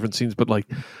couple different scenes, but like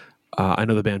I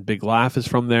know the band Big Laugh is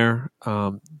from there.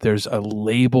 There's a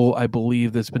label, I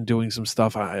believe, that's been doing some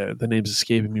stuff. The name's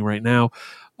escaping me right now.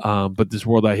 But this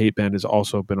World I Hate band has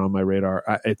also been on my radar.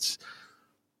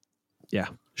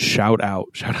 Shout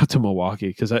out to Milwaukee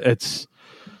because it's,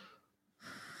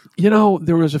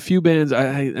 there was a few bands.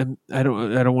 I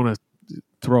don't want to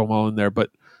throw them all in there, but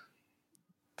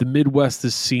the Midwest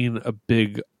has seen a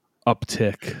big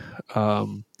uptick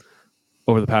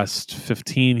over the past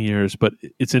 15 years, but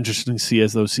it's interesting to see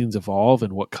as those scenes evolve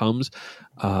and what comes.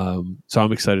 So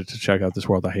I'm excited to check out this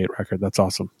World I Hate record. That's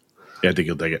awesome. Yeah, I think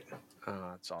you'll dig it.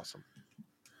 That's awesome.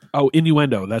 Oh,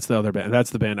 Innuendo. That's the other band. That's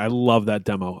the band. I love that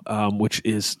demo. Which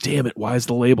is, damn it, why is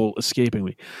the label escaping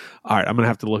me? All right, I'm gonna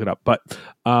have to look it up. But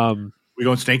We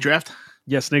going Snake Draft?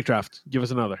 yeah, Snake Draft. Give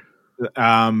us another.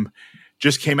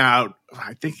 Just came out,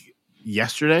 I think,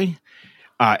 yesterday.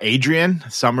 Adrian,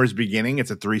 Summer's Beginning.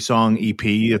 It's a 3-song EP.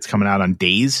 It's coming out on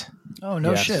Days. Oh,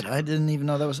 no Yes. shit. I didn't even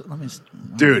know that was.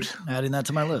 Dude, Adding that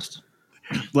to my list.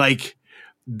 like,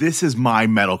 this is my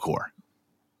metalcore.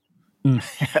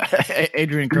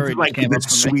 Adrian Curry It's like came the up for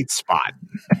me. sweet spot.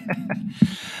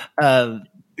 Uh,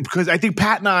 Because I think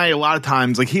Pat and I, a lot of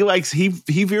times, like, he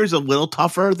veers a little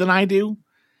tougher than I do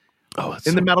Oh, it's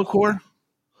in the metalcore.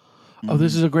 Oh,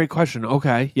 this is a great question.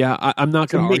 Okay, yeah, I'm not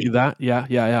going to me. argue that. Yeah.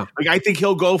 Like, I think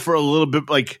he'll go for a little bit,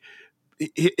 like,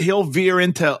 he'll veer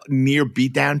into near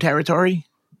beatdown territory.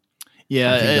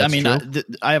 Yeah, I that's mean, true.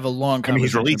 I have a long I mean,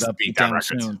 he's conversation released about Beatdown Beatdown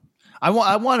records. soon. I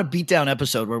want a Beatdown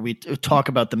episode where we talk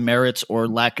about the merits or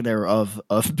lack thereof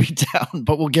of Beatdown,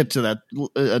 but we'll get to that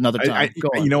another time. Go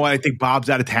on. You know what? I think Bob's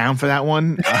out of town for that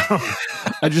one.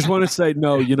 I just want to say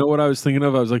no. You know what I was thinking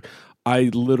of? I was like, I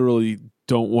literally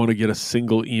don't want to get a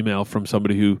single email from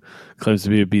somebody who claims to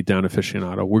be a beatdown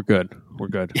aficionado. We're good.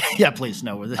 Yeah, please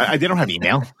no. They don't have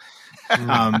email.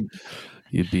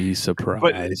 You'd be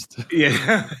surprised.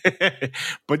 Yeah,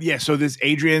 but yeah. So this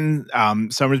Adrian,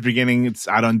 Summer's Beginning. It's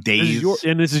out on Days.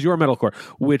 This is your metalcore,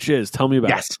 which is, tell me about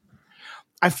Yes,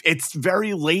 it's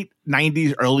very late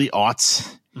 '90s, early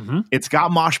aughts. Mhm. It's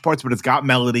got mosh parts, but it's got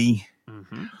melody.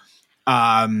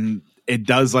 Mhm. It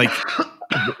does like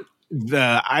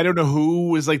I don't know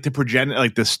who was like the progenitor,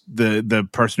 like the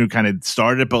person who kind of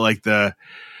started it, but like the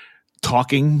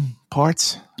talking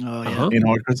parts Oh yeah. Uh-huh. in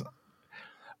hardcore.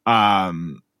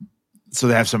 So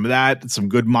they have some of that, some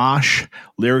good mosh.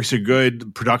 Lyrics are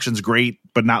good, production's great,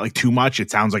 but not like too much.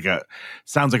 It sounds like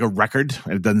a record.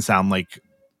 It doesn't sound like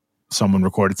someone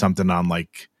recorded something on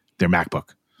like their MacBook.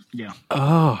 Yeah.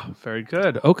 Oh, very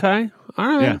good. Okay. All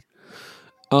right.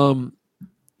 Yeah.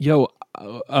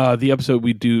 The episode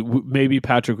we do, maybe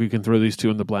Patrick, we can throw these two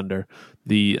in the blender.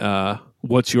 The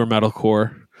what's your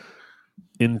metalcore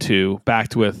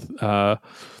backed with a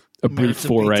brief Merits of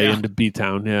foray Beatdown. into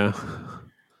Beatdown. Yeah.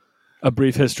 A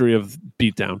brief history of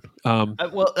Beatdown. By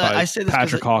I say this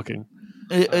Patrick Hawking.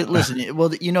 listen,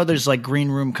 well, you know, there's like green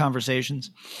room conversations.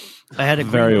 I had a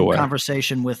green Very room aware.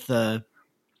 conversation with some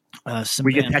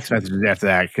We get band- text messages after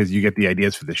that because you get the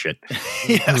ideas for this shit.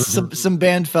 yeah, some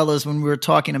band fellas when we were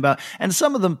talking about, and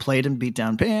some of them played in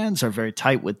Beatdown bands, are very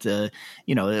tight with the,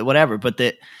 whatever. But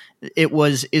it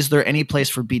was, is there any place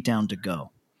for Beatdown to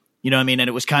go? You know what I mean? And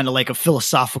it was kind of like a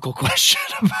philosophical question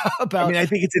about. I mean, I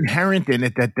think it's inherent in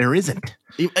it that there isn't.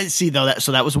 See, though,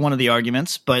 that was one of the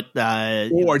arguments, but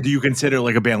Or do you consider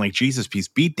like a band like Jesus Piece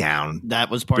Beatdown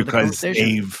that was part of the because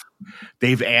conversation.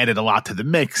 they've added a lot to the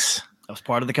mix? That was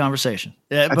part of the conversation.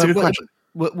 Yeah, That's a good question.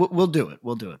 We'll do it.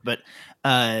 We'll do it. But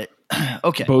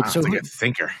okay. Both- Wow, So it's like a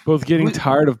thinker. Both getting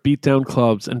tired of beatdown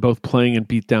clubs and both playing in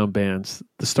beatdown bands.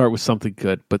 The start with something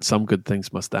good, but some good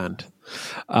things must end.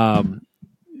 What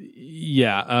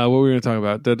were we going to talk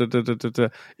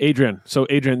about? Adrian. So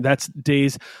Adrian, that's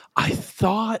Days. I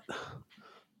thought,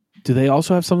 do they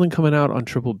also have something coming out on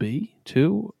Triple B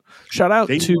too? Shout out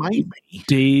They to might be.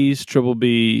 Days, Triple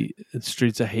B,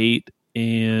 Streets of Hate,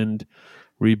 and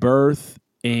Rebirth,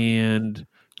 and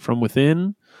From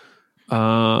Within.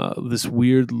 This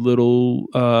weird little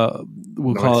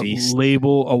we'll call it Northeast.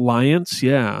 label alliance,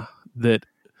 that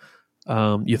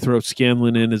you throw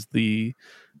Scanlon in as the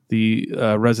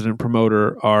resident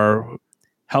promoter, are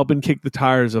helping kick the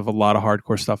tires of a lot of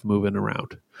hardcore stuff moving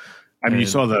around. I mean, you And-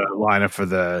 saw the lineup for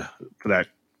that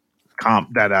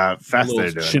comp, that fest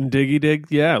they're doing. Shindiggy dig,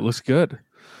 yeah, it looks good.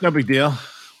 No big deal.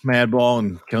 Madball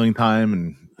and Killing Time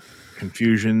and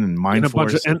Confusion and Mind And a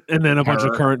bunch Force. of and then a bunch of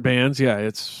Terror. current bands,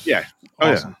 it's Yeah.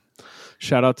 Oh, awesome.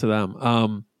 Shout out to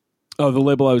them. The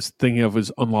label I was thinking of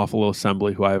was Unlawful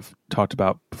Assembly, who I've talked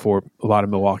about before, a lot of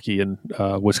Milwaukee and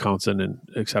Wisconsin and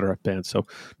et cetera bands. So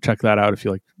check that out if you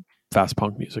like fast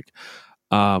punk music.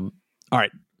 All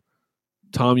right.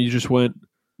 Tom, you just went.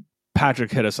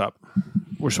 Patrick, hit us up.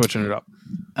 We're switching it up.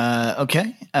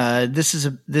 Okay. This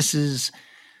is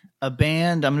a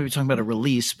band. I'm going to be talking about a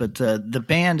release, but the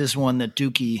band is one that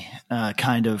Dookie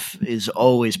kind of is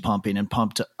always pumping and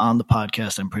pumped on the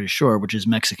podcast, I'm pretty sure, which is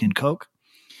Mexican Coke.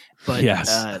 But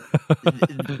Yes.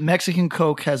 Mexican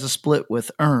Coke has a split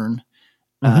with Earn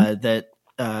that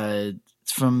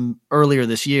it's from earlier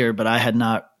this year, but I had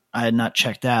not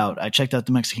checked out. I checked out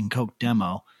the Mexican Coke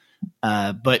demo,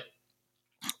 but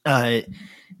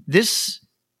this.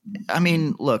 I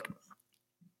mean, look,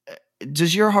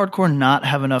 does your hardcore not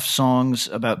have enough songs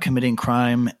about committing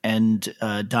crime and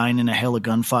dying in a hail of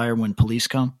gunfire when police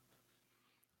come?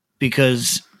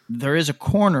 Because there is a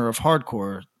corner of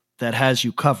hardcore that has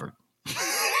you covered.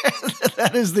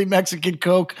 That is the Mexican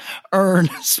Coke Urn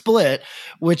split,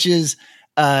 which is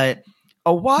a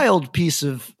wild piece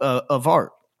of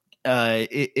art.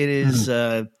 It is,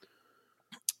 whenever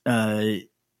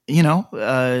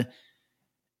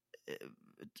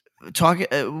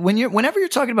you're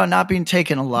talking about not being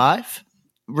taken alive,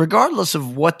 regardless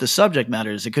of what the subject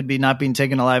matter is, it could be not being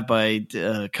taken alive by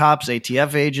cops,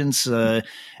 ATF agents,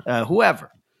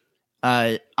 whoever.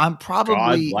 I'm probably,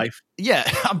 God, life. Yeah,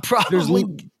 I'm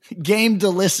probably game to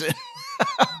listen.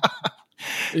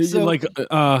 So,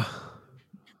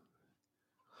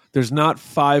 there's not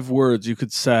 5 words you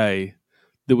could say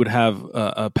that would have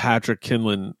a Patrick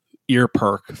Kinlan ear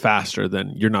perk faster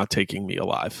than "You're not taking me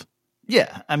alive."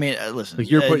 Yeah, I mean, listen. Like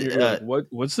you're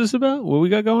what's this about? What we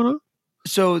got going on?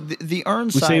 So the Urn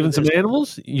We side saving some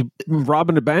animals? You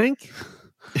robbing a bank?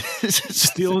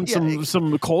 Stealing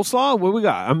some coleslaw? What we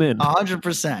got? I'm in.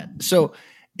 100%. So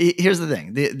here's the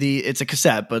thing: it's a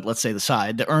cassette, but let's say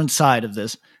the Urn side of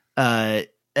this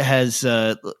has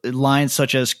lines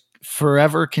such as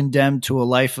 "Forever condemned to a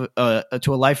life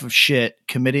of shit,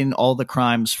 committing all the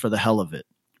crimes for the hell of it,"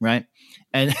 right?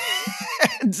 And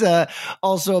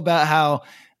also about how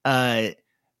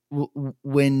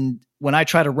when I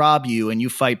try to rob you and you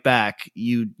fight back,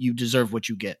 you deserve what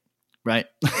you get, right?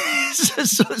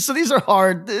 So these are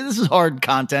hard. This is hard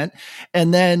content.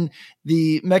 And then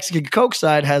the Mexican Coke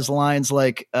side has lines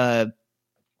like,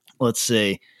 let's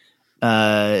see,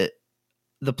 the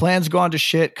plan's gone to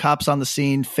shit. Cops on the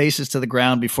scene, faces to the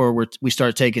ground before we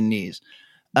start taking knees.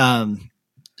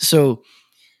 So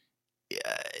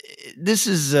this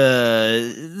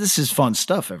is fun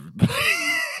stuff, everybody.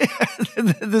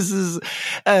 This is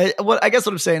what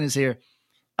I'm saying is here.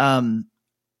 Hardcore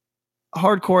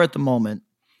at the moment.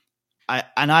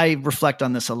 I reflect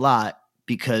on this a lot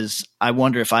because I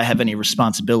wonder if I have any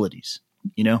responsibilities.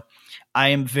 You know, I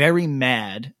am very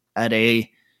mad at a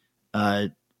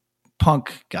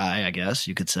punk guy, I guess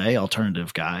you could say,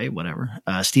 alternative guy, whatever.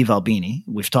 Steve Albini.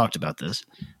 We've talked about this.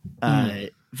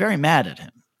 Very mad at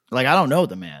him. Like, I don't know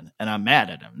the man, and I'm mad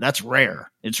at him. That's rare.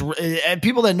 And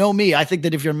people that know me, I think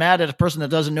that if you're mad at a person that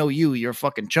doesn't know you, you're a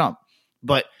fucking chump.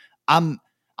 But I'm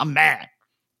mad.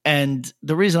 And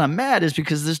the reason I'm mad is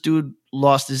because this dude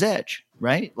lost his edge,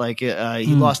 right? Like he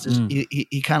lost his,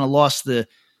 he kind of lost the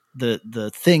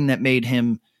thing that made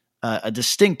him a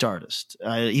distinct artist.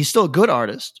 He's still a good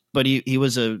artist, but he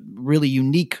was a really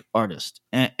unique artist,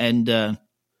 and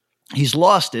he's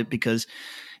lost it because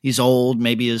he's old.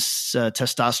 Maybe his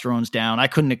testosterone's down. I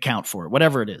couldn't account for it.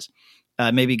 Whatever it is,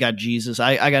 maybe he got Jesus.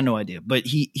 I got no idea. But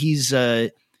he's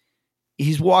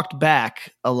walked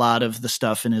back a lot of the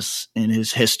stuff in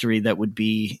his history that would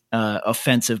be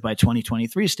offensive by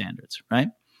 2023 standards, right?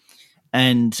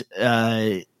 And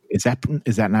is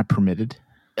that not permitted?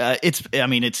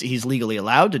 He's legally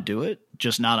allowed to do it,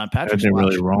 just not on Patrick's watch.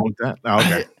 Really wrong with that? Oh,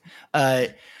 okay.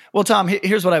 Well, Tom,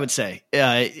 here's what I would say.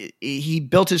 He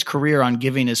built his career on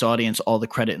giving his audience all the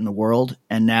credit in the world,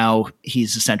 and now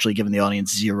he's essentially given the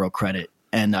audience zero credit.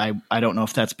 And I don't know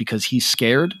if that's because he's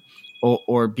scared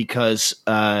or because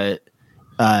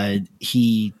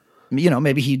he,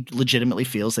 maybe he legitimately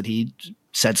feels that he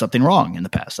said something wrong in the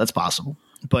past. That's possible.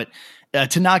 But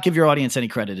to not give your audience any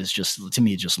credit is just, to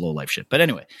me, just low life shit. But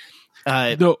anyway.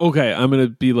 No, okay. I'm going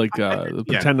to be like,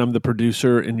 pretend I'm the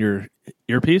producer in your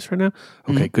earpiece right now.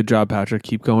 Okay, good job, Patrick.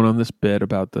 Keep going on this bit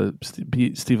about the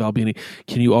Steve Albini.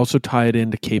 Can you also tie it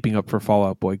into caping up for Fall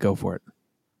Out Boy? Go for it.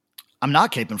 I'm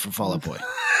not caping for Fall Out Boy.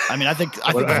 I mean, I think.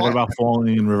 What about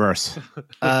Falling in Reverse?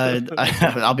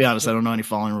 I'll be honest. I don't know any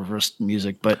Falling in Reverse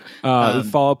music, but the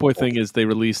Fall Out Boy thing is they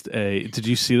released a. Did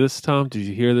you see this, Tom? Did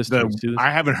you hear this? Did you see this?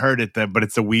 I haven't heard it, but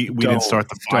it's a we didn't start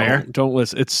the fire. Don't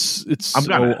listen. It's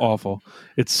so awful.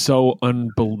 It's so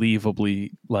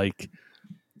unbelievably like.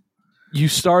 You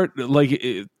start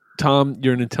Tom.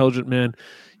 You're an intelligent man.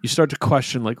 You start to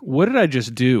question, like, what did I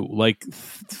just do? Like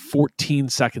 14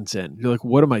 seconds in, you're like,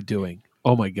 what am I doing?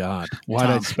 Oh my God. Why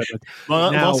did I spend it?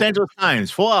 Los Angeles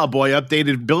Times, Fall Out Boy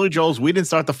updated Billy Joel's We Didn't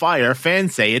Start the Fire.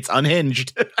 Fans say it's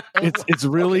unhinged. It's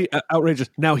really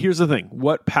outrageous. Now, here's the thing.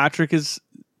 What Patrick is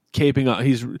caping up,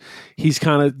 he's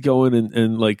kind of going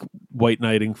and like white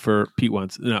knighting for Pete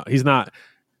Wentz. No, he's not.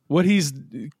 What he's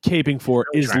caping for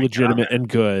is legitimate and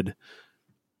good.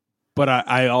 But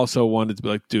I also wanted to be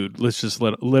like, dude, let's just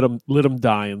let him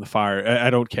die in the fire. I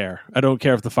don't care. I don't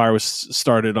care if the fire was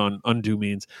started on undue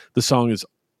means. The song is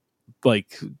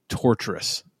like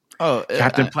torturous.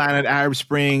 Captain Planet, Arab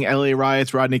Spring, LA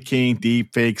riots, Rodney King,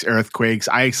 deep fakes, earthquakes,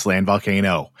 Iceland,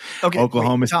 volcano,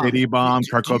 Oklahoma City bomb,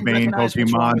 Kurt Cobain,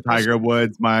 Pokemon, Tiger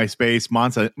Woods, MySpace,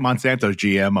 Monsanto's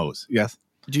GMOs. Yes.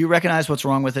 Do you recognize what's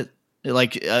wrong with it? From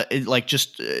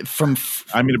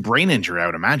I mean, a brain injury, I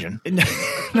would imagine.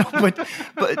 No, but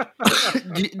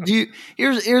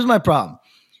here's my problem.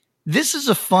 This is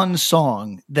a fun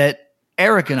song that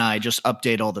Eric and I just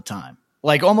update all the time.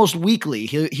 Like almost weekly,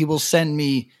 he will send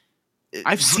me.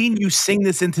 I've seen you sing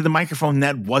this into the microphone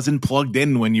that wasn't plugged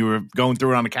in when you were going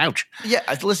through it on the couch. Yeah,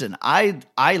 listen, I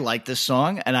like this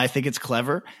song and I think it's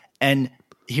clever. And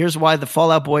here's why the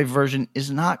Fall Out Boy version is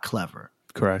not clever.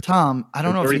 Correct. Tom, I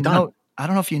don't know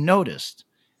if you noticed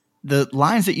the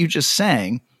lines that you just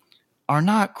sang are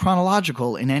not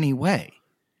chronological in any way.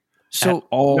 So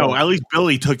no, at least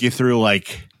Billy took you through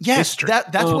history.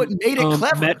 That's what made it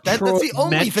clever. That's the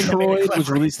only thing that made it clever. Was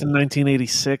released in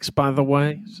 1986, by the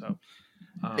way. So,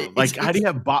 how do you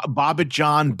have Bobbitt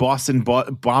John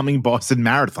bombing Boston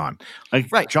Marathon?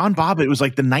 Right. John Bobbitt was the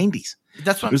 90s.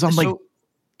 That's what it was on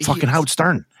fucking Howard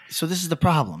Stern. So this is the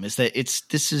problem: is that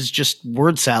this is just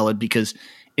word salad because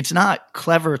it's not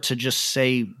clever to just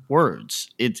say words.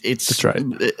 It's that's right.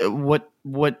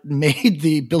 What made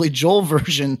the Billy Joel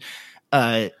version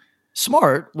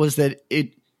smart was that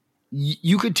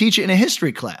you could teach it in a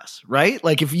history class, right?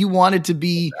 Like if you wanted to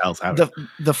be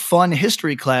the fun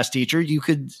history class teacher, you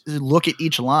could look at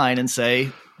each line and say,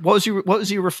 what was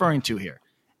he referring to here?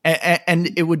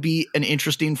 And it would be an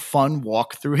interesting, fun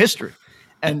walk through history.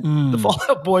 And the Fall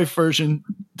Out Boy version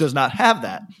does not have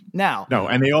that. Now, no,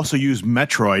 and they also use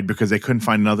Metroid because they couldn't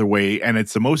find another way, and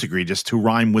it's the most egregious to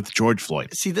rhyme with George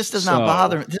Floyd. See, this does not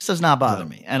bother. This does not bother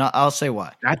me, and I'll say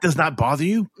why. That does not bother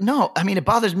you? No, I mean it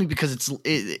bothers me because it's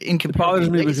it bothers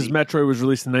me because Metroid was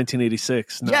released in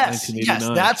 1986, not 1989.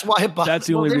 Yes, that's why it bothers. That's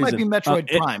the only reason. Might be Metroid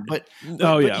Prime, but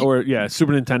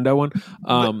Super Nintendo one.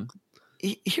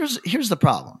 Here's the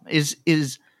problem: is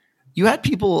you had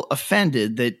people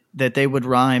offended that they would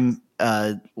rhyme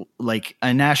like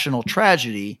a national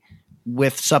tragedy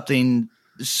with something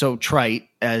so trite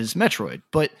as Metroid,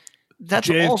 but that's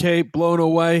JFK blown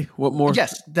away. What more?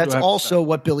 Yes, that's also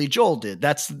what Billy Joel did.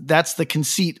 That's the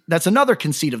conceit. That's another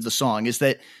conceit of the song is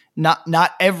that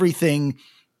not everything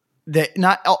that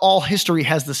not all history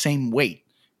has the same weight,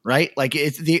 right? Like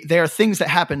there are things that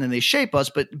happen and they shape us,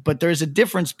 but there's a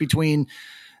difference between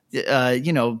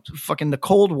fucking the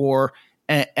Cold War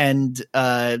and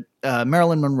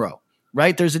Marilyn Monroe,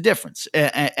 right? There's a difference,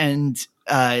 and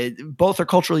both are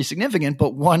culturally significant,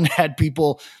 but one had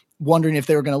people wondering if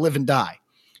they were going to live and die.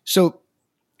 So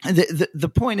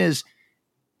the point is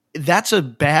that's a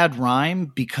bad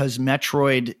rhyme because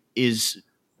Metroid is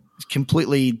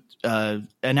completely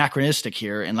anachronistic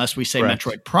here, unless we say Correct.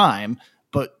 Metroid Prime,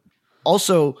 but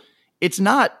also it's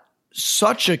not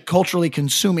such a culturally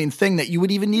consuming thing that you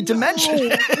would even need to mention.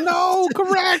 No,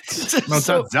 correct. No, it's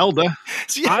not Zelda.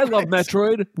 I love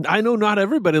Metroid. I know not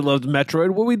everybody loves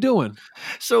Metroid. What are we doing?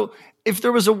 So if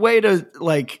there was a way to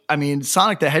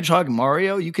Sonic the Hedgehog and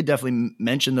Mario, you could definitely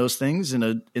mention those things in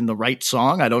the right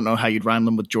song. I don't know how you'd rhyme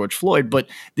them with George Floyd, but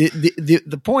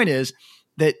the point is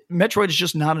that Metroid is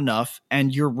just not enough.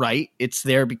 And you're right. It's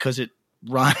there because it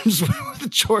rhymes with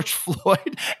George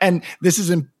Floyd, and this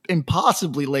is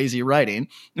impossibly lazy writing.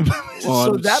 I'm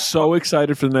so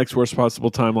excited for the next Worst Possible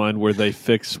Timeline where they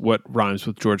fix what rhymes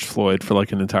with George Floyd for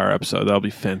an entire episode. That'll be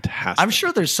fantastic. I'm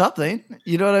sure there's something.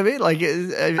 You know what I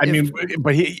mean?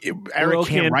 But Eric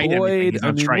can't write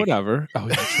everything. Whatever. Oh,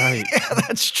 that's right. Yeah,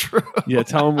 that's true. Yeah,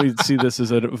 tell him we see this as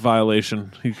a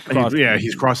violation.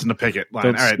 He's crossing the picket line.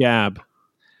 Don't scab.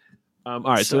 All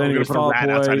right. So anyway, Fall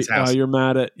Out Boy, you're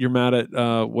mad at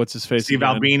what's his face? Steve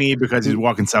Albini because he's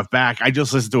walking stuff back. I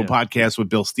just listened to a podcast with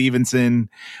Bill Stevenson,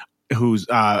 who's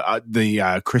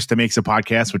the Krista Makes a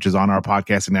Podcast, which is on our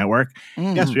podcasting network.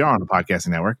 Mm. Yes, we are on the podcasting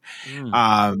network.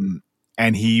 Mm.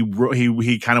 And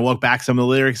he kind of looked back some of the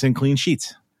lyrics in Clean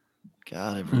Sheets.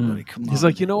 God, everybody, come on. He's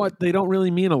like, you know what? They don't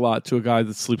really mean a lot to a guy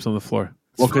that sleeps on the floor.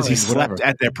 Well, because he slept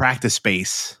at their practice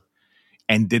space.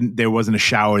 And there wasn't a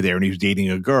shower there, and he was dating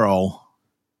a girl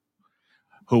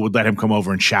who would let him come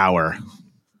over and shower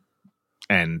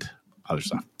and other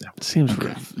stuff. Yeah. Seems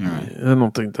okay. Right. I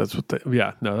don't think that's what they.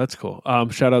 Yeah, no, that's cool.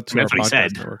 Shout out to our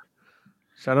podcast network.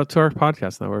 Shout out to our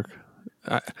podcast network.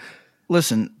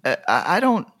 Listen, I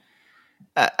don't.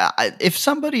 If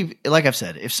somebody, like I've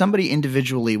said, if somebody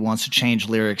individually wants to change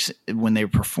lyrics when they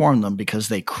perform them because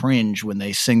they cringe when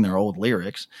they sing their old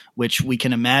lyrics, which we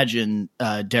can imagine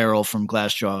Daryl from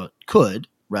Glassjaw could,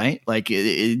 right? Like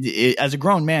as a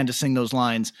grown man to sing those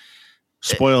lines.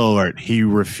 Spoiler alert, he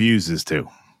refuses to.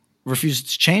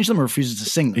 Refuses to change them or refuses to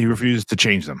sing them? He refuses to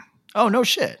change them. Oh, no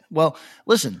shit. Well,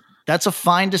 listen, that's a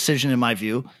fine decision in my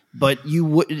view, but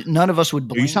none of us would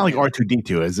blame You sound like him.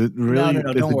 R2D2. Is it really?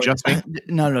 No, don't worry. Just me?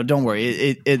 No, don't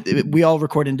worry. We all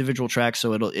record individual tracks,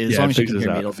 so as long as you can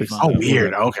hear me, it'll be fine. Oh,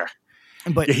 weird. Okay.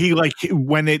 But Yeah, he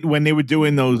when they were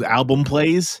doing those album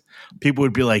plays, people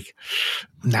would be like,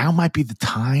 "Now might be the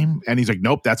time," and he's like,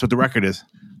 "Nope, that's what the record is."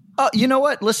 you know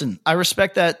what? Listen, I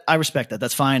respect that.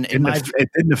 That's fine. It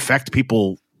didn't affect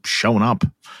people showing up.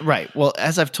 Right. Well,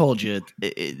 as I've told you,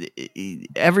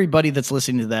 everybody that's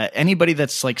listening to that, anybody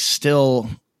that's like still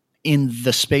in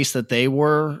the space that they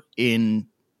were in,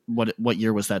 what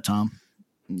year was that, Tom?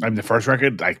 I mean, the first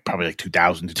record, probably like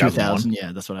 2000, 2001.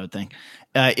 Yeah, that's what I would think.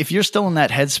 If you're still in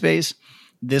that headspace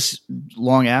this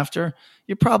long after,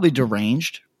 you're probably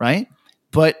deranged, right?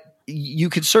 But you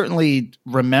could certainly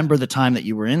remember the time that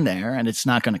you were in there, and it's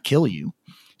not going to kill you.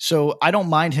 So I don't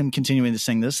mind him continuing to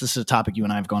sing this. This is a topic you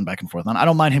and I have gone back and forth on. I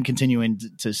don't mind him continuing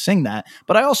to sing that,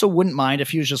 but I also wouldn't mind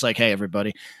if he was just like, "Hey,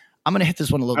 everybody, I'm going to hit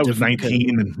this one a little I was different."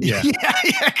 19. And, yeah.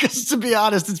 yeah. Because to be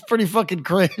honest, it's pretty fucking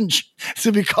cringe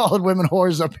to be calling women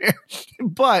whores up here.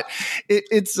 But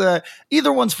it's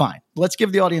either one's fine. Let's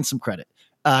give the audience some credit.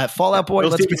 Fall Out Boy.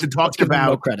 Bill Let's Stevenson give talked him about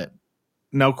no credit.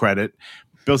 No credit.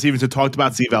 Bill Stevenson talked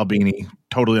about Steve Albini,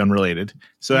 totally unrelated.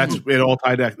 So that's it all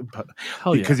tied up.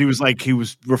 Because he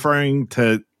was referring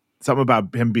to something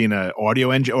about him being an audio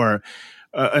engineer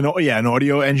an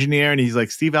audio engineer, and he's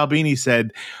like, Steve Albini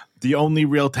said the only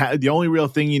real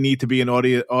thing you need to be an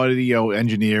audio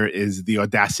engineer is the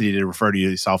audacity to refer to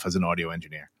yourself as an audio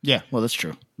engineer. Yeah, well, that's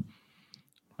true.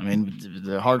 I mean,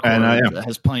 the hardcore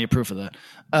has plenty of proof of that.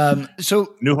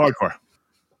 So New hardcore.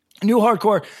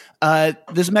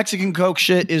 This Mexican Coke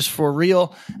shit is for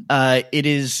real. It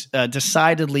is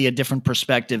decidedly a different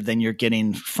perspective than you're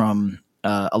getting from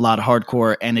a lot of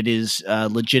hardcore, and it is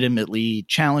legitimately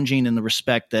challenging in the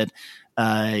respect that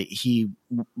he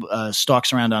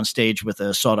stalks around on stage with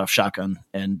a sawed-off shotgun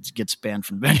and gets banned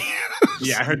from the venue.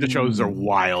 Yeah, I heard the shows are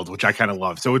wild, which I kind of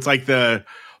love. So it's like there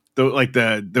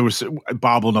was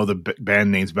Bob will know the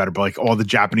band names better, but like all the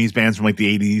Japanese bands from like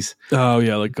the 80s. Oh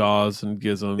yeah, like Gauze and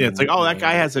Gizm. Yeah, it's like, oh, that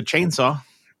guy has a chainsaw.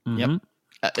 Mm-hmm.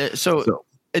 Yep. So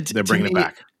they're bringing it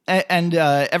back. And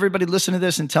everybody listen to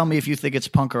this and tell me if you think it's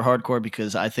punk or hardcore,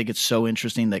 because I think it's so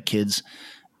interesting that kids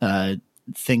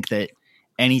think that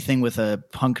anything with a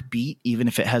punk beat, even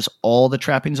if it has all the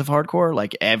trappings of hardcore,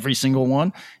 like every single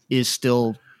one, is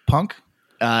still punk.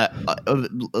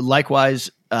 Likewise,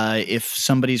 if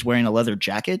somebody's wearing a leather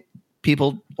jacket,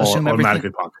 people assume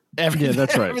automatically punk. Yeah,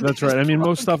 that's right. That's right. I mean,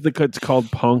 most stuff that's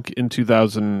called punk in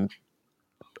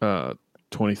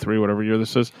 2023, whatever year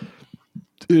this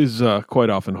is quite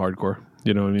often hardcore.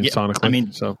 You know what I mean? Sonically. I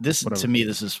mean, so this whatever. to me,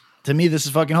 this is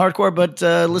fucking hardcore. But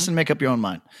listen, make up your own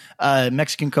mind.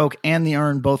 Mexican Coke and The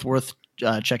Urn, both worth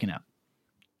checking out.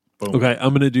 Boom. Okay,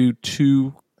 I'm gonna do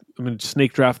two. I'm gonna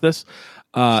snake draft this.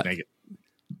 Snake it.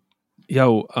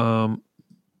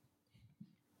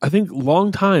 I think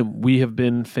long time we have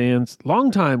been fans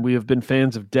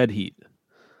of Dead Heat.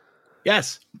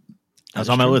 Yes. That's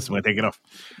on my list. I'm going to take it off.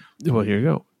 Well, here you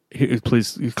go. Here,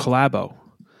 please, collabo.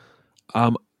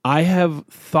 I have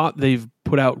thought they've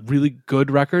put out really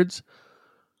good records,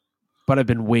 but I've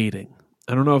been waiting.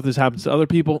 I don't know if this happens to other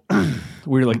people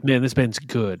where you're like, man, this band's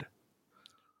good.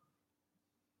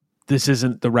 This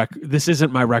isn't the record. This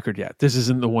isn't my record yet. This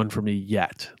isn't the one for me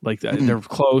yet. Like they're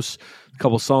close. A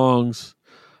couple songs.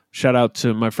 Shout out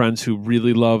to my friends who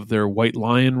really love their White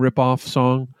Lion ripoff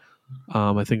song.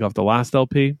 I think off the last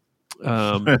LP. They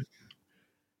got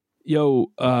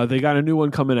a new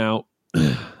one coming out.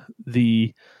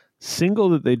 The single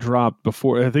that they dropped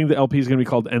before, I think the LP is going to be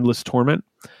called Endless Torment.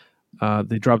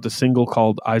 They dropped a single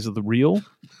called Eyes of the Real.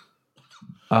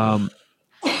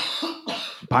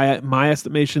 By my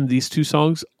estimation, these two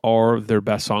songs are their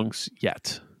best songs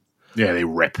yet. Yeah, they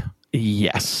rip.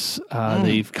 Yes.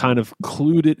 They've kind of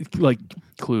They've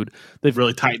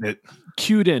really tightened it.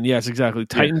 Cued in. Yes, exactly.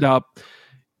 Tightened up.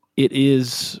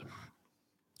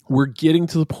 We're getting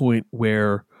to the point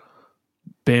where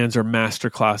bands are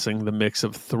masterclassing the mix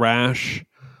of thrash,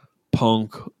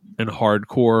 punk, and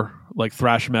hardcore, like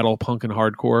thrash metal, punk, and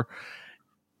hardcore.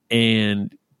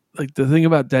 And like the thing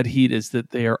about Dead Heat is that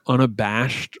they are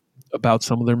unabashed about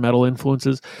some of their metal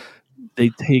influences. They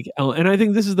take, and I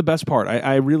think this is the best part.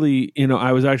 I really,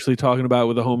 I was actually talking about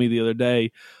with a homie the other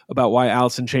day about why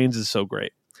Alice in Chains is so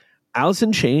great. Alice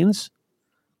in Chains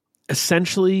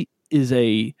essentially is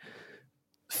a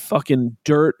fucking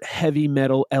dirt heavy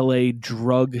metal LA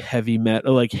drug heavy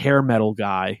metal, like hair metal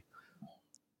guy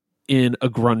in a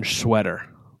grunge sweater.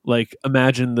 Like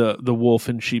imagine the wolf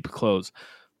in sheep clothes.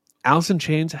 Alice in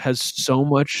Chains has so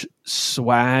much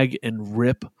swag and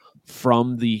rip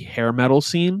from the hair metal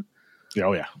scene.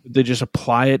 Oh yeah. They just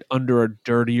apply it under a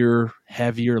dirtier,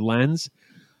 heavier lens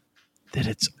that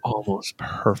it's almost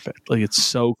perfect. Like, it's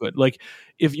so good. Like,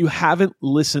 if you haven't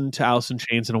listened to Alice in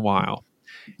Chains in a while,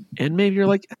 and maybe you're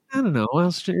like, I don't know,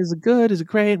 Alice in Chains, is it good? Is it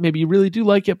great? Maybe you really do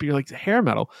like it, but you're like, the hair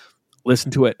metal.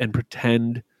 Listen to it and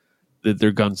pretend that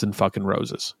they're Guns N' fucking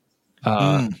Roses.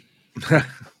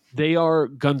 They are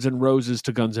Guns N' Roses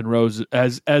to Guns N' Roses.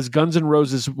 As Guns N'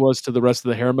 Roses was to the rest of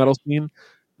the hair metal scene,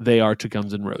 they are to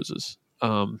Guns N' Roses.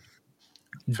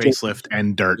 Facelift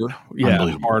and dirt.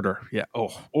 Yeah, harder. Yeah.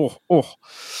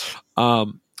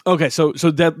 Okay, so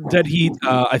Dead Heat,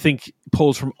 I think,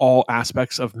 pulls from all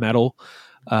aspects of metal.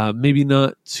 Maybe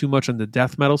not too much on the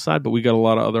death metal side, but we got a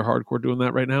lot of other hardcore doing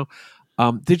that right now.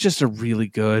 They just are really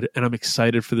good, and I'm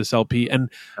excited for this LP. And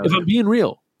if I'm being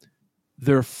real,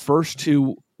 their first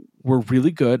two were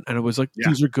really good, and I was like,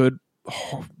 these are good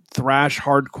thrash,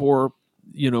 hardcore,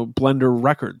 blender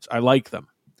records. I like them.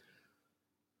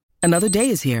 Another day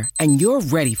is here, and you're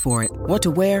ready for it. What to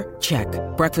wear? Check.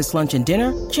 Breakfast, lunch, and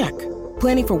dinner? Check.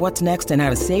 Planning for what's next and how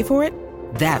to save for it?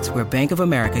 That's where Bank of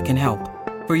America can help.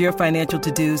 For your financial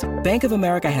to-dos, Bank of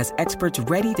America has experts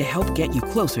ready to help get you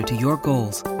closer to your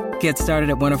goals. Get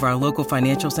started at one of our local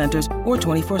financial centers or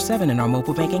 24/7 in our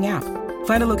mobile banking app.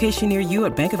 Find a location near you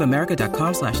at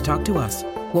bankofamerica.com/talktous.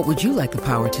 What would you like the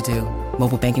power to do?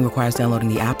 Mobile banking requires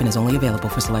downloading the app and is only available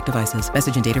for select devices.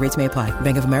 Message and data rates may apply.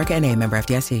 Bank of America NA, member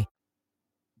FDIC.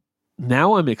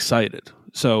 Now I'm excited.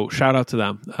 So shout out to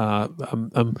them.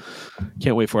 I'm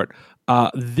can't wait for it.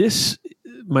 This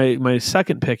my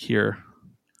second pick here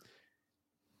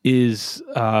is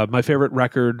my favorite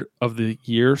record of the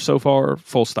year so far.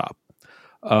 Full stop.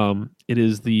 It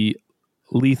is the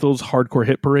Lethal's Hardcore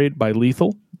Hit Parade by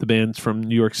Lethal. The band's from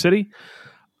New York City.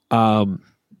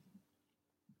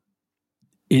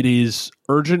 It is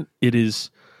urgent. It is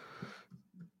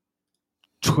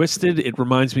twisted. It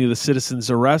reminds me of the Citizen's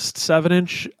Arrest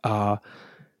 7-inch.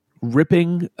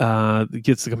 Ripping. It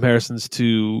gets the comparisons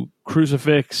to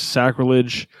Crucifix,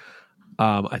 Sacrilege.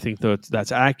 I think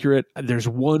that's accurate. There's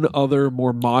one other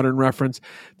more modern reference.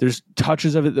 There's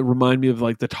touches of it that remind me of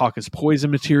like the Talk is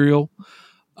Poison material.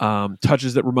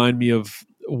 Touches that remind me of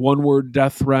One Word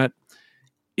Death Threat.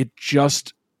 It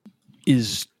just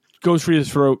goes for your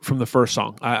throat from the first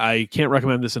song. I can't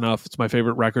recommend this enough. It's my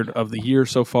favorite record of the year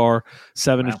so far.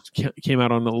 7 came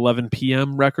out on 11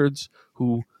 p.m. Records,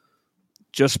 who,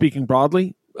 just speaking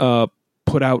broadly,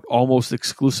 put out almost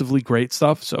exclusively great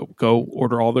stuff. So go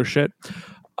order all their shit.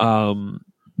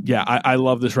 I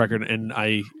love this record, and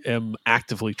I am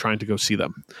actively trying to go see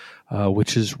them,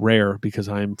 which is rare because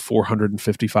I'm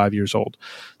 455 years old.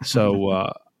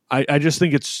 So I just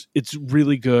think it's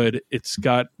really good. It's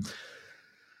got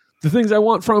the things I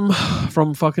want from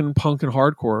fucking punk and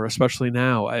hardcore, especially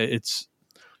now. It's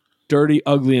dirty,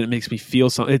 ugly, and it makes me feel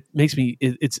something. It makes me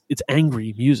it's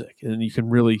angry music, and you can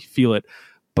really feel it.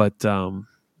 But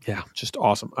just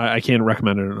awesome. I can't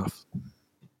recommend it enough.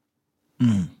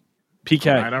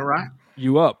 PK, all right.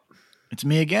 You up? It's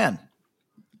me again.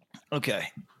 Okay,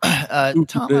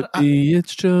 Tom.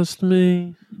 It's just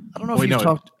me. I don't know if you've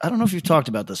talked. I don't know if you've talked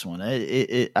about this one.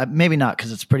 Maybe not,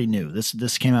 because it's pretty new.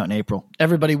 This came out in April.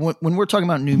 Everybody, when we're talking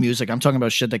about new music, I'm talking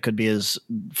about shit that could be as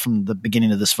from the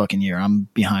beginning of this fucking year. I'm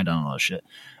behind on all this shit.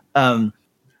 You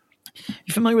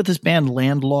familiar with this band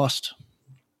Land Lost?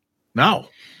 No.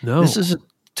 This is a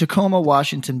Tacoma,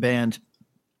 Washington band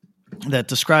that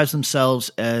describes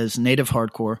themselves as native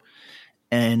hardcore,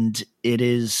 and it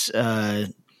is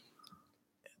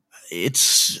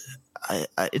it's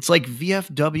like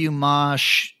VFW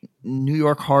mosh, New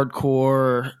York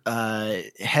hardcore,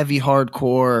 heavy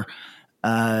hardcore,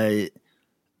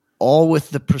 all with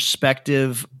the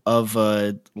perspective of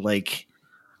like,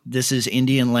 this is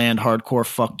Indian land hardcore.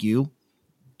 Fuck you.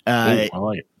 I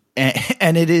like it.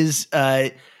 And it is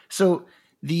so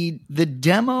the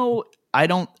demo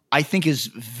I think is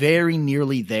very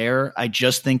nearly there. I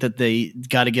just think that they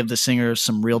got to give the singer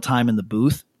some real time in the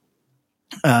booth.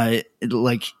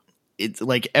 It's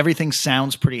like everything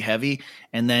sounds pretty heavy,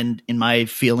 and then in my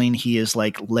feeling, he is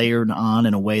like layered on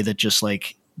in a way that just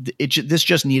like this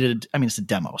just needed. I mean, it's a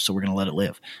demo, so we're gonna let it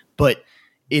live. But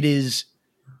it is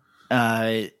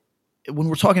when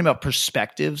we're talking about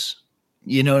perspectives,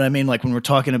 you know what I mean? Like when we're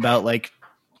talking about like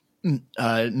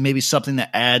maybe something that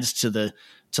adds to the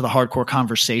hardcore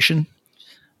conversation.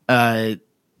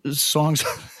 Songs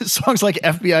like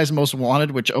FBI's Most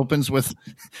Wanted, which opens with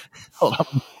hold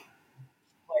up, right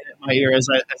at my ear as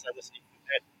I listen to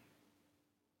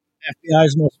that.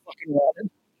 FBI's Most Fucking Wanted.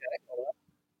 Okay, hold up.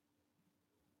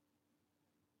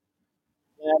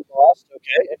 band Lost.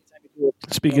 Okay, anytime you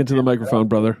do Speak into the microphone,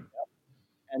 brother.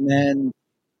 and then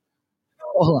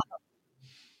hold on.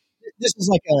 This is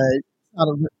like it's not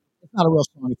a real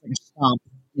song. It's like a stomp.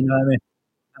 You know what I mean?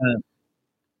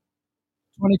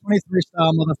 2023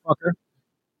 style, motherfucker.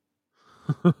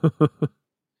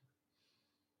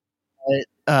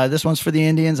 This one's for the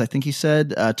Indians. I think he said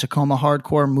Tacoma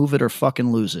hardcore, move it or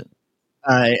fucking lose it.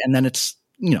 And then it's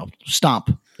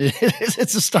stomp.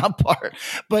 It's a stomp part.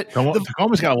 But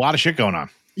Tacoma's got a lot of shit going on.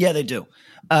 Yeah, they do.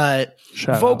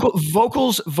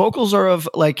 Vocals are of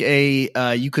like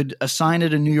a you could assign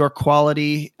it a New York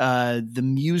quality. The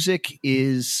music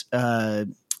is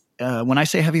when I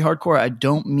say heavy hardcore, I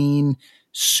don't mean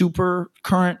super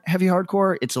current heavy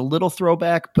hardcore. It's a little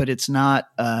throwback, but it's not.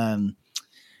 I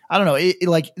don't know.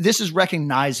 Like this is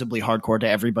recognizably hardcore to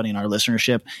everybody in our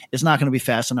listenership. It's not going to be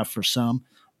fast enough for some,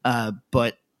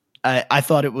 but I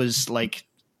thought it was like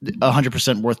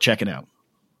 100% worth checking out.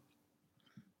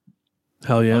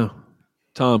 Hell yeah.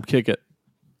 Tom, kick it.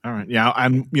 All right. Yeah.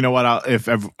 You know what?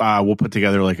 We'll put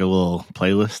together like a little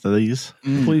playlist of these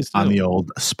Please do. on the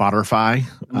old Spotify.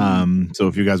 So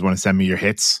if you guys want to send me your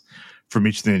hits from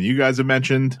each thing that you guys have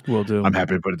mentioned, Will do. I'm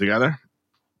happy to put it together.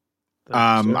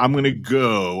 I'm going to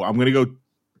go.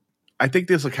 I think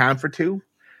this will count for 2.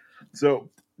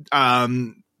 So,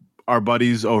 our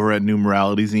buddies over at New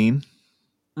Morality Zine.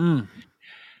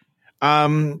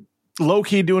 Low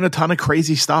key doing a ton of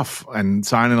crazy stuff and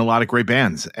signing a lot of great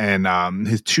bands. And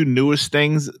his 2 newest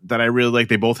things that I really like,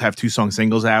 they both have 2-song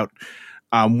singles out.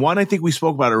 One I think we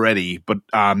spoke about already, but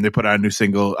they put out a new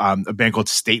single, a band called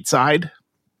Stateside.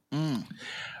 They have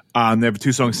a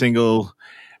 2-song single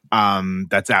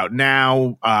that's out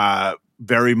now.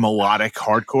 Very melodic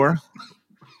hardcore.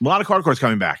 Melodic hardcore is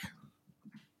coming back.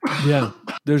 Yeah,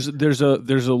 there's a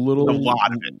little A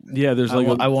lot of it. Yeah, there's like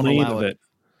I won't lane allow of it. it.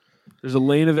 There's a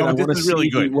lane of it. No, I this want to is see really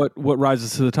good. what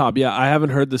rises to the top. Yeah, I haven't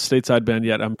heard the Stateside band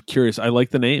yet. I'm curious. I like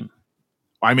the name.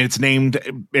 I mean, it's named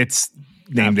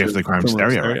after the Crime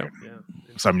Stereo record. Yeah.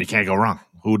 So I mean, you can't go wrong.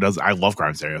 Who does? I love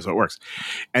Crime Stereo, so it works.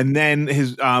 And then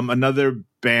his another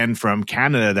band from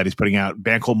Canada that he's putting out, a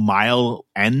band called Mile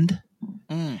End.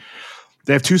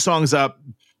 They have 2 songs up.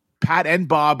 Pat and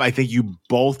Bob, I think you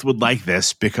both would like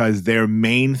this because their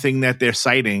main thing that they're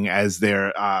citing as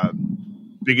their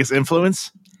biggest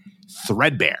influence,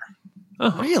 Threadbare.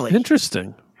 Oh, Really?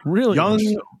 interesting. Really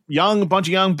Young bunch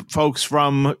of young folks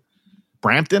from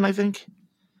Brampton, I think.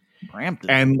 Brampton.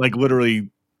 And like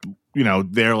literally,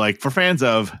 they're like for fans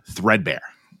of Threadbare.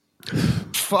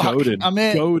 Fuck. Goated. I'm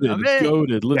in.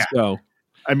 Goated. Let's go.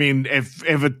 I mean, if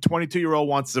a 22-year-old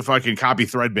wants to fucking copy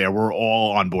Threadbare, we're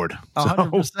all on board.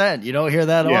 100%. You don't hear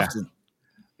that often.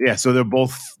 Yeah, so they're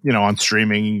both, on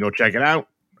streaming. You can go check it out.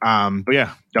 But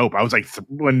yeah, dope. I was like,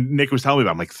 when Nick was telling me about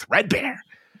it, I'm like, Threadbare?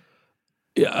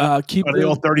 Yeah, Are they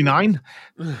all 39?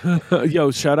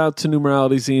 Yo, shout out to New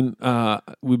Morality Zine.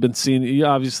 We've been seeing you,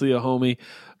 obviously a homie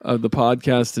of the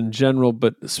podcast in general,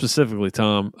 but specifically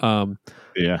Tom.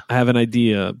 Yeah. I have an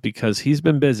idea because he's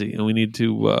been busy and we need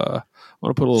to I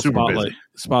want to put a little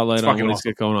spotlight on what he's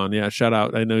got going on. Yeah, shout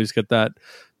out. I know he's got that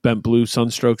Bent Blue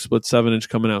Sunstroke split 7-inch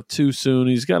coming out too soon.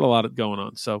 He's got a lot going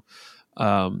on. So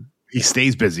he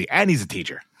stays busy and he's a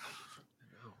teacher.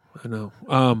 I know.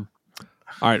 All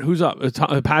right, who's up?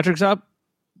 Patrick's up?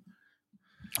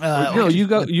 No, you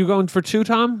going for 2,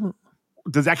 Tom?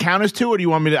 Does that count as 2 or do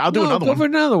you want me to? I'll do another go one. for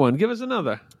another one. Give us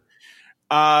another.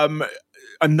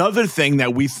 Another thing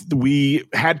that we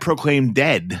had proclaimed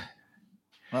dead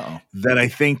that I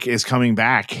think is coming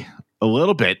back a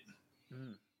little bit.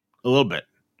 A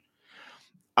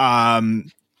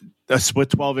split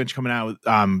 12-inch coming out with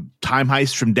Time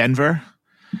Heist from Denver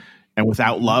and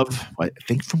Without Love, I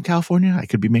think from California. I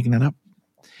could be making that up.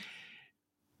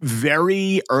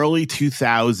 Very early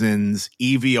 2000s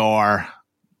EVR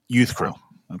Youth Crew.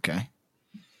 Okay.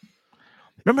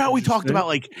 Remember how we talked about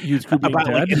like Youth Crew being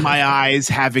dead? In My Eyes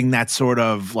having that sort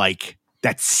of like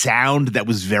that sound that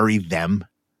was very them.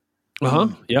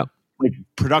 Yeah. Like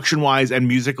production wise and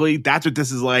musically, that's what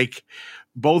this is like.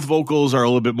 Both vocals are a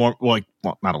little bit more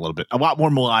not a little bit, a lot more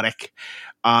melodic.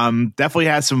 Definitely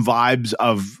has some vibes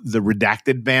of the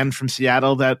Redacted band from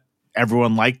Seattle that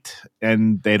everyone liked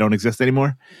and they don't exist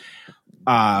anymore.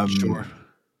 Sure.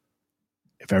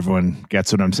 If everyone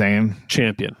gets what I'm saying.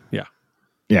 Champion. Yeah.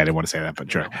 Yeah, I didn't want to say that,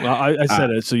 but sure. Well, I said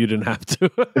it so you didn't have to.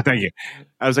 Thank you.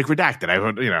 I was like Redacted. I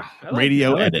like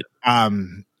radio it. edit.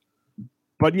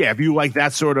 But yeah, if you like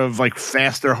that sort of like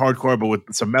faster hardcore, but with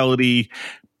some melody,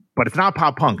 but it's not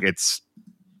pop punk. It's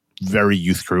very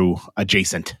Youth Crew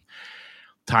adjacent.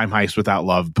 Time Heist, Without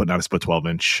Love, putting out a split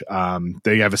 12-inch.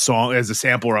 They have a song as a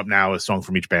sampler up now, a song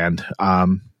from each band,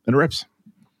 and it rips.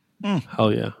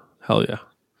 Hell yeah.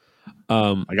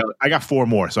 I got 4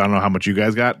 more, so I don't know how much you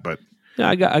guys got, but Yeah,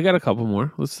 I got a couple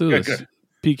more. Let's do this. Good.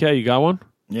 PK, you got one?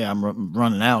 Yeah, I'm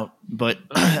running out, but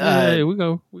Hey, we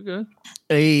good.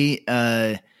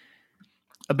 a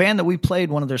band that we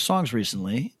played one of their songs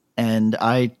recently, and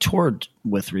I toured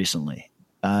with recently.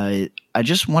 I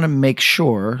just want to make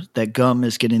sure that Gum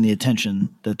is getting the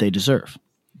attention that they deserve.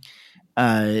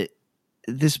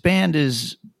 This band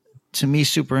is, to me,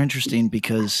 super interesting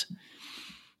because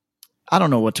I don't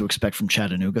know what to expect from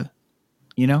Chattanooga.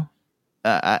 You know,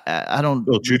 I don't.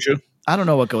 little choo-choo. I don't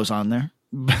know what goes on there,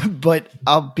 but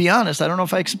I'll be honest. I don't know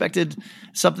if I expected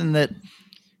something that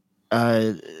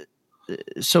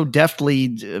so deftly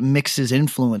mixes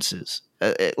influences.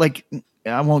 Like,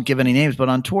 I won't give any names, but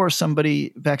on tour,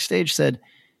 somebody backstage said,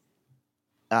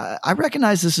 I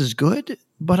recognize this is good,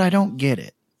 but I don't get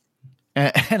it.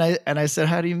 And I said,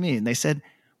 how do you mean? They said,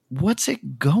 what's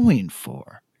it going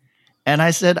for? And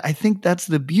I said, I think that's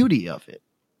the beauty of it,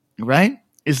 right?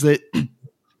 Is that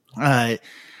I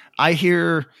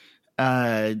hear,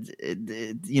 I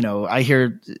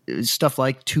hear stuff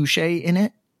like touche in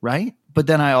it, right? But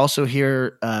then I also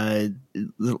hear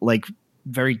like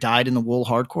very dyed in the wool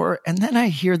hardcore. And then I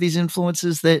hear these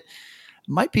influences that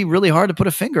might be really hard to put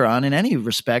a finger on in any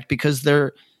respect because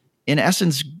they're in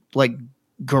essence like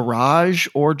garage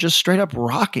or just straight up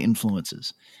rock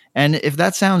influences. And if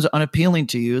that sounds unappealing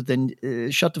to you, then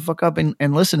shut the fuck up and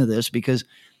listen to this because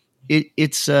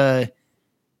it's I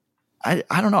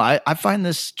don't know. I find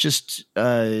this just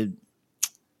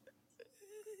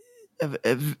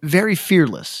very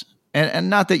fearless. And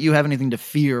not that you have anything to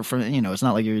fear from, it's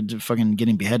not like you're fucking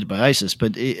getting beheaded by ISIS,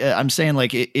 but I'm saying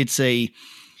like it's a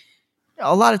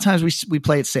lot of times we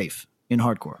play it safe in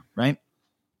hardcore, right?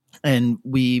 And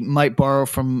we might borrow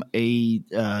from a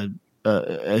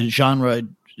genre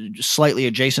slightly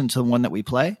adjacent to the one that we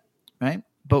play, right?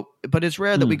 But it's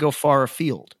rare that we go far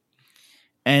afield.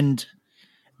 And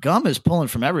Gum is pulling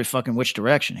from every fucking which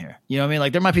direction here. You know what I mean?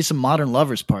 Like there might be some Modern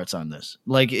Lovers parts on this.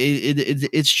 Like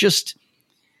it's just.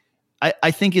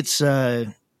 I think it's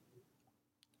like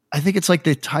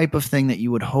the type of thing that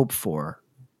you would hope for.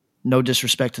 No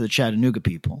disrespect to the Chattanooga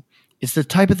people. It's the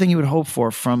type of thing you would hope for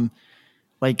from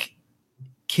like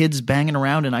kids banging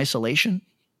around in isolation.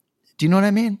 Do you know what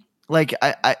I mean? Like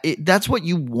that's what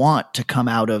you want to come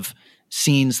out of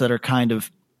scenes that are kind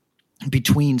of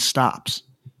between stops,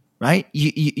 right?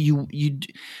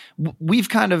 We've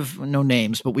kind of, no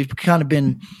names, but we've kind of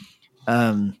been,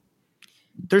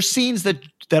 there's scenes that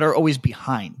are always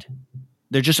behind.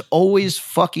 They're just always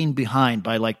fucking behind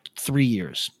by like 3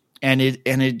 years. And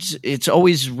it's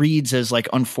always reads as like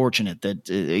unfortunate that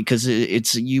because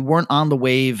it's you weren't on the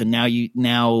wave and now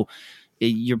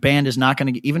your band is not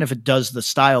going to, even if it does the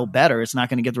style better, it's not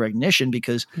going to get the recognition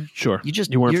because you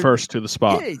weren't first to the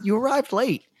spot. Yeah, you arrived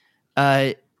late.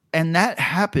 And that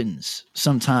happens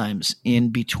sometimes in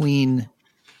between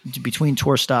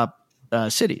tour stop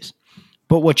cities.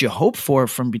 But what you hope for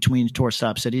from between tour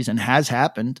stop cities, and has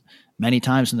happened many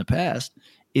times in the past,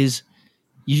 is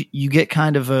you get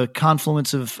kind of a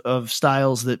confluence of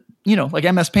styles that, like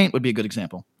MS Paint would be a good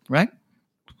example, right?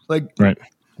 Like, right.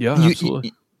 Yeah,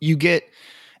 absolutely. You get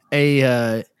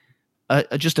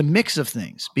just a mix of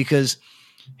things because,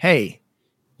 hey,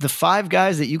 the 5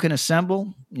 guys that you can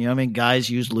assemble, guys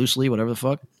used loosely, whatever the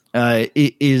fuck,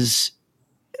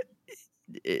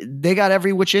 they got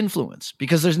every which influence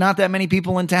because there's not that many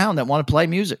people in town that want to play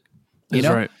music. That's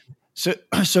right.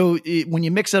 So when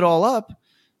you mix it all up,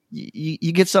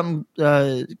 you get something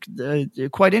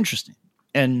quite interesting.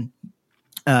 And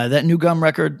that new Gum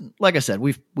record, like I said,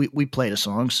 we played a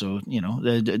song, so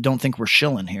don't think we're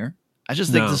shilling here. I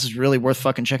just think this is really worth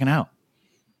fucking checking out.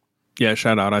 Yeah,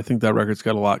 shout out. I think that record's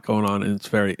got a lot going on, and it's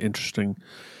very interesting.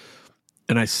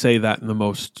 And I say that in the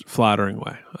most flattering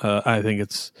way. I think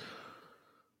it's,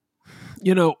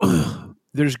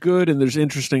 there's good and there's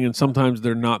interesting, and sometimes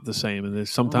they're not the same, and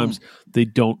sometimes they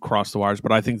don't cross the wires.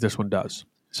 But I think this one does.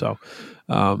 So,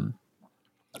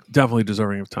 definitely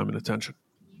deserving of time and attention.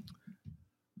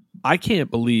 I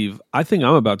can't believe. I think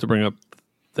I'm about to bring up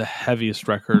the heaviest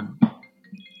record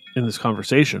in this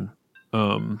conversation,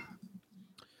 and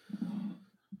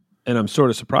I'm sort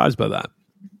of surprised by that.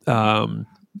 And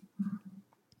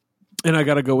I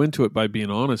got to go into it by being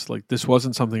honest. Like, this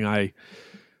wasn't something I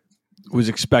was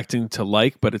expecting to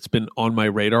like, but it's been on my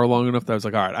radar long enough that I was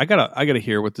like, all right, I gotta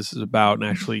hear what this is about and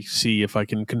actually see if I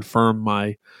can confirm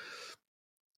my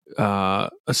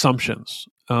assumptions.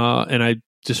 And I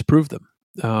disproved them.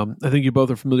 I think you both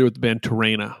are familiar with the band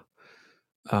Terena,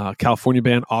 California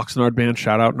band, Oxnard band,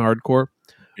 shout out Nardcore.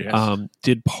 Yes.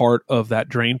 Did part of that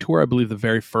Drain tour, I believe the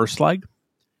very first leg.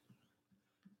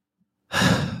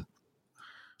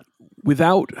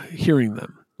 without hearing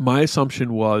them, my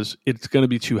assumption was it's going to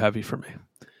be too heavy for me.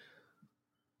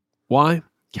 Why?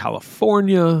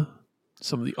 California,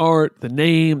 some of the art, the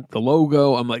name, the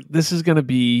logo. I'm like, this is going to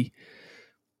be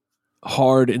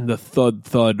hard in the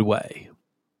thud way.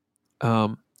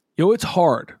 It's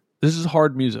hard. This is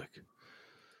hard music.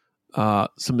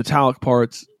 Some metallic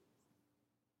parts.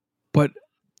 But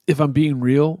if I'm being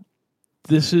real,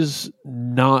 this is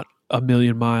not a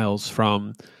million miles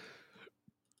from...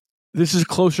 This is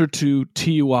closer to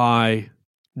TUI,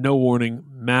 No Warning,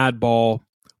 Madball,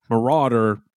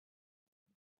 Marauder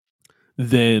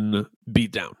than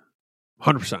Beatdown.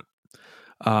 100%.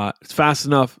 It's fast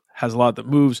enough, has a lot that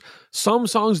moves. Some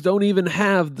songs don't even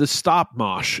have the stop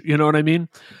mosh. You know what I mean?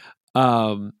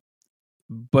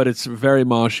 But it's very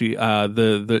moshy.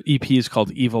 The EP is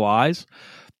called Evil Eyes.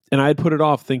 And I had put it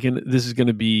off thinking this is going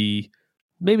to be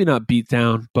maybe not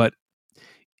Beatdown, but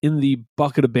in the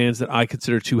bucket of bands that I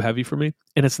consider too heavy for me.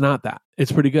 And it's not that.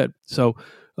 It's pretty good. So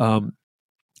a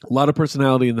lot of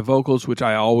personality in the vocals, which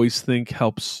I always think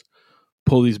helps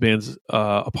pull these bands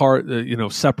apart,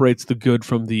 separates the good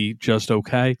from the just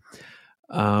okay.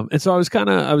 And so I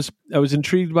was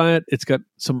intrigued by it. It's got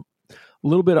some a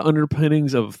little bit of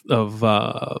underpinnings of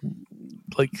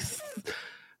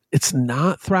it's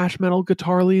not thrash metal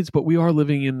guitar leads, but we are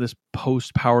living in this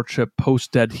post power trip,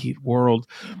 post Dead Heat world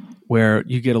where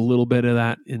you get a little bit of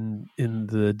that in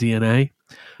the DNA.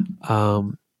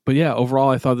 But yeah, overall,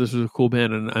 I thought this was a cool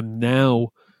band, and I'm now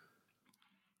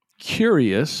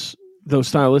curious, though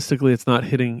stylistically it's not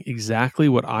hitting exactly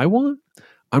what I want.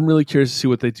 I'm really curious to see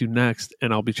what they do next,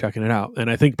 and I'll be checking it out. And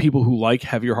I think people who like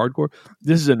heavier hardcore,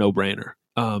 this is a no-brainer.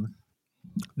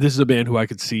 This is a band who I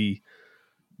could see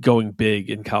going big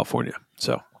in California.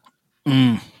 So,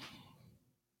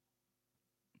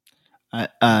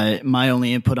 my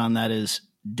only input on that is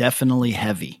definitely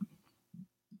heavy,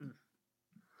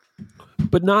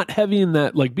 but not heavy in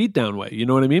that like Beatdown way. You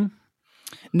know what I mean?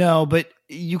 No, but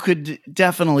you could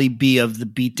definitely be of the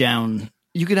Beatdown.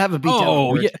 You could have a Beatdown.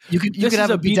 Oh, yeah. You could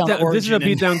have a Beatdown. This is a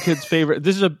Beatdown kid's favorite.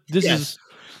 This is a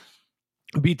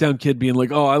Beatdown kid being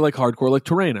like, oh, I like hardcore, like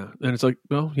Terena. And it's like,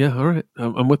 well, yeah, all right.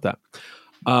 I'm with that.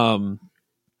 And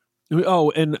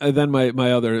then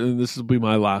my other, and this will be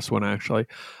my last one actually.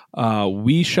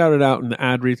 We shouted out in the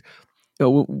ad reads.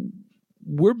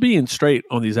 We're being straight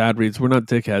on these ad reads. We're not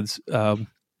dickheads.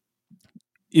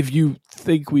 If you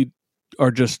think we are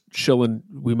just shilling,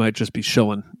 we might just be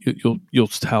shilling. You'll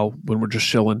tell when we're just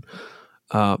shilling.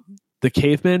 The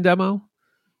Caveman demo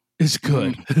is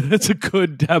good. It's a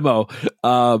good demo.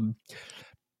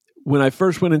 When I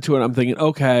first went into it, I'm thinking,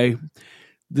 okay,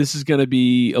 this is going to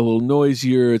be a little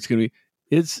noisier. It's going to be,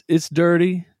 it's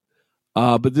dirty,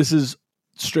 but this is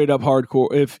straight up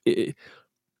hardcore.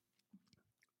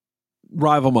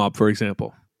 Rival Mob, for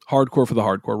example, hardcore for the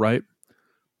hardcore, right?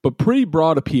 But pretty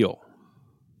broad appeal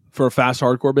for a fast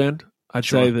hardcore band. I'd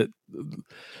say that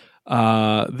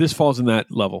this falls in that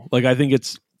level. Like, I think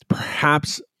it's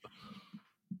perhaps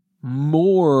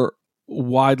more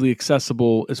widely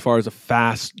accessible as far as a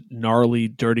fast, gnarly,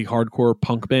 dirty hardcore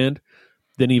punk band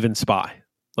than even Spy.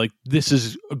 Like, this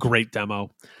is a great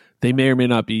demo. They may or may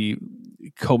not be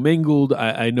commingled.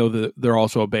 I know that they're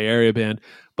also a Bay Area band,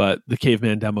 but the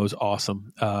Caveman demo is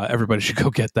awesome. Everybody should go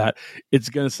get that. It's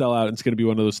going to sell out, and it's going to be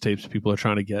one of those tapes people are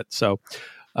trying to get. So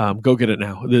go get it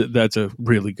now. That's a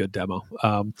really good demo.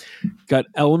 Got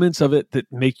elements of it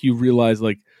that make you realize,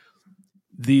 like,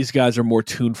 these guys are more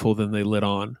tuneful than they lit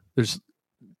on.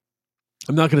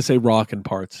 I'm not going to say rock in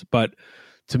parts, but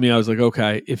to me, I was like,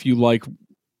 okay, if you like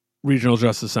Regional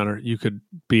Justice Center, you could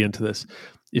be into this.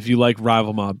 If you like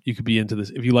Rival Mob, you could be into this.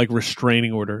 If you like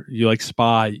Restraining Order, you like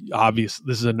Spy, obvious,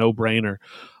 this is a no-brainer.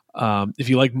 If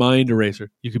you like Mind Eraser,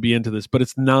 you could be into this, but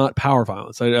it's not power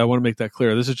violence. I want to make that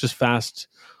clear. This is just fast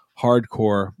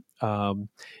hardcore.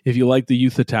 If you like the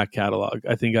Youth Attack catalog,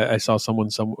 I think I saw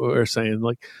someone somewhere saying,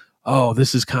 like, oh,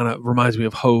 this is kind of reminds me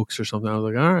of Hoax or something. I was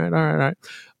like, all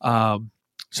right.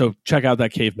 So check out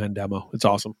that Caveman demo. It's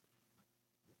awesome.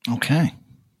 Okay.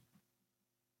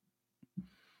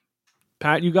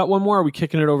 Pat, you got one more? Or are we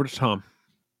kicking it over to Tom?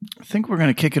 I think we're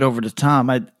going to kick it over to Tom.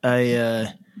 Let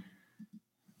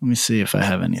me see if I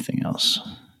have anything else.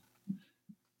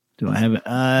 Do I have it?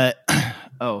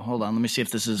 Oh, hold on. Let me see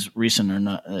if this is recent or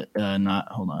not.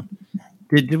 Not. Hold on.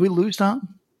 Did we lose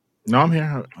Tom? No, I'm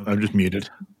here. I'm just muted.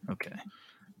 Okay.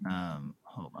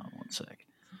 Hold on one sec.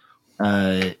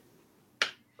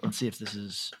 Let's see if this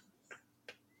is.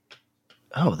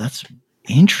 Oh, that's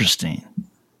interesting.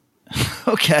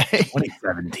 Okay.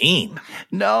 2017.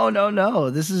 No.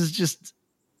 This is just.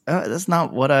 That's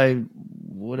not what I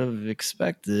would have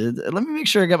expected. Let me make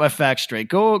sure I got my facts straight.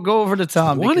 Go over to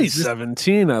Tom.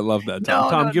 2017. I love that.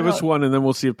 Tom, give us one, and then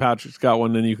we'll see if Patrick's got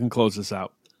one, and you can close this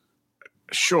out.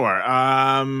 Sure.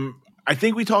 I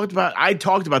think I talked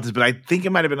about this, but I think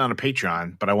it might have been on a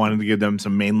Patreon, but I wanted to give them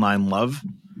some mainline love.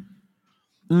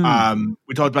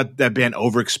 We talked about that band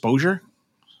Overexposure.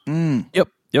 Yep.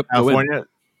 California,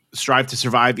 Strive to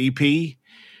Survive EP.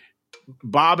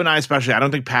 Bob and I especially, I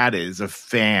don't think Pat is a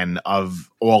fan of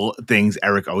all things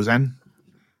Eric Ozen.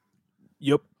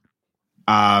 Yep.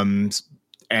 And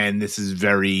this is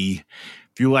very,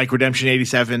 if you like Redemption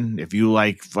 87, if you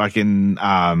like fucking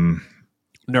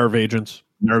Nerve Agents,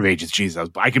 Jesus.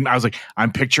 I was like,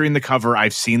 I'm picturing the cover.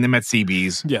 I've seen them at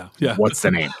CB's. Yeah. What's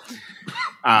the name?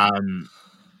 I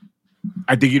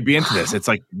think you'd be into this. It's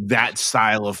like that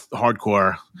style of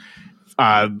hardcore.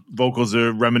 Vocals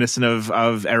are reminiscent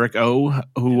of Eric O,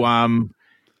 who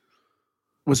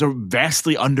was a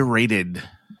vastly underrated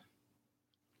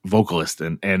vocalist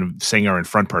and singer and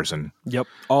front person. Yep,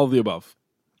 all of the above.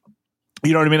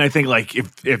 You know what I mean? I think like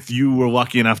if you were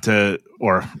lucky enough to,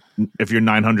 or if you're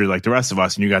 900 like the rest of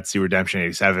us, and you got to see Redemption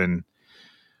 87,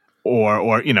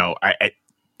 or you know,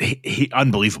 he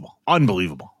unbelievable.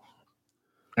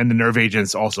 And the Nerve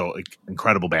Agents also like,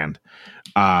 incredible band.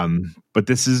 But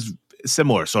this is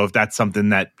similar. So if that's something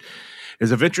that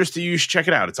is of interest to you, you should check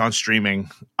it out. It's on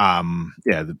streaming.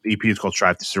 The EP is called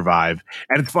Strive to Survive.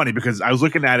 And it's funny because I was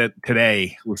looking at it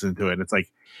today, listening to it, and it's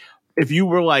like, if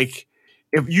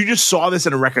you just saw this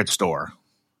in a record store,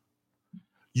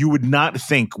 you would not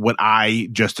think what I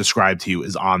just described to you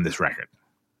is on this record.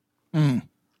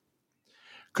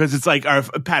 Because it's like,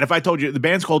 Pat, if I told you the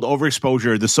band's called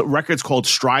Overexposure, the record's called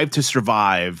Strive to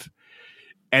Survive,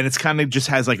 and it's kind of just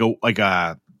has like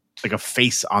a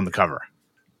face on the cover.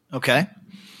 Okay.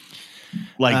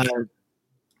 Like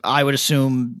I would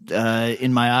assume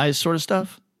In My Eyes sort of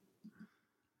stuff.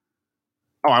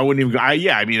 Oh, I wouldn't even.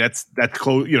 I mean, that's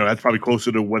close. You know, that's probably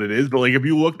closer to what it is. But like, if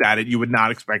you looked at it, you would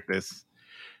not expect this.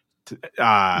 No,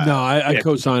 I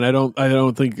co-sign. I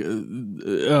don't think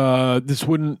this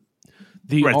wouldn't.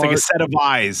 It's like a set of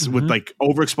eyes with like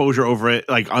overexposure over it,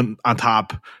 like on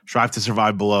top, Strive to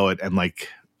Survive below it, and like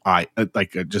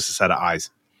just a set of eyes,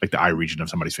 like the eye region of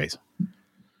somebody's face.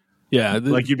 Yeah,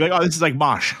 like you'd be like, oh, this is like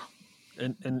Mosh.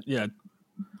 And yeah,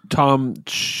 Tom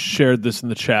shared this in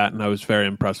the chat, and I was very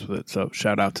impressed with it. So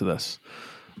shout out to this.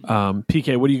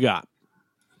 PK, what do you got?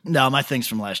 No, my thing's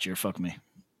from last year. Fuck me.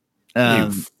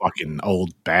 You fucking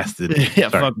old bastard. Yeah,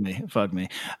 fuck me.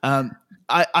 I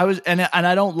was, and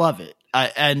I don't love it.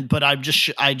 But I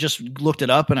just looked it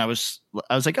up, and I was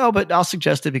like, oh, but I'll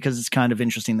suggest it because it's kind of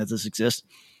interesting that this exists.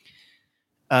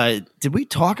 Did we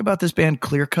talk about this band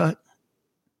Clear Cut?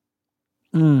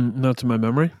 Not to my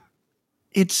memory.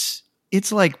 It's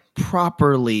like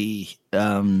properly,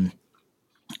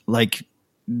 like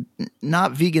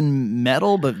not vegan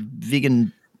metal, but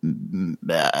vegan. I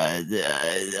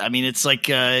mean, it's like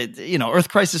Earth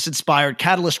Crisis inspired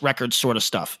Catalyst Records sort of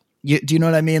stuff. Do you know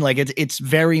what I mean? Like it's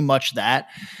very much that.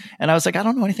 And I was like, I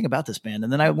don't know anything about this band.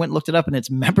 And then I went and looked it up, and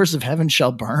it's Members of Heaven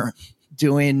Shall Burn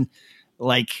doing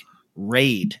like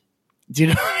Raid. Do you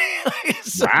know what I mean?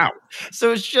 Wow.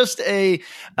 So it's just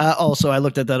also I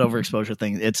looked at that Overexposure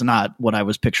thing. It's not what I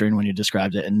was picturing when you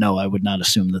described it. And no, I would not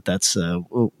assume that that's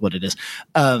what it is.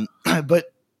 But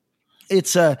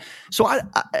it's so I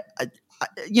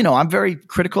I'm very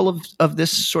critical of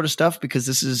this sort of stuff because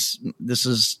this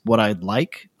is what I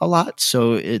like a lot.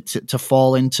 So to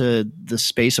fall into the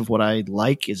space of what I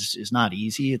like is not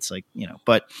easy. It's like,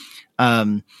 but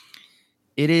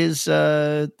it is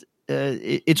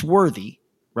it's worthy,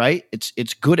 right?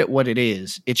 It's good at what it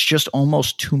is. It's just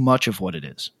almost too much of what it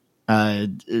is.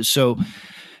 So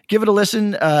give it a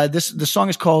listen. The song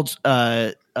is called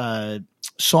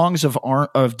Songs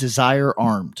of Desire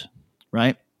Armed,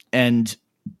 right? And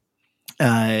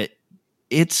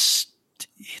it's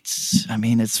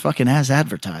fucking as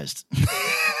advertised.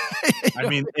 I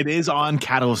mean, it is on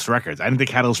Catalyst Records. I didn't think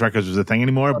Catalyst Records was a thing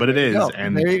anymore, but it is.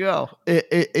 And there you go.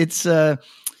 It's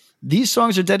these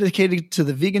songs are dedicated to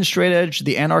the vegan straight edge,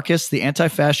 the anarchists, the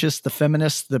anti-fascists, the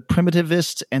feminists, the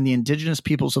primitivists, and the indigenous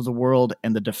peoples of the world,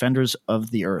 and the defenders of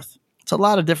the earth. It's a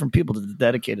lot of different people to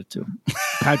dedicate it to.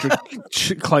 Patrick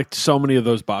clicked so many of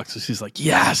those boxes. He's like,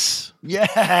 yes.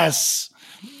 Yeah,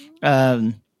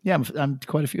 I'm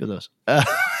quite a few of those.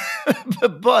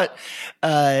 But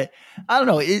I don't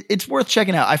know. It's worth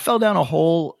checking out. I fell down a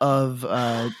hole of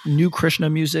new Krishna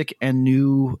music and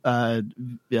new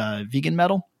vegan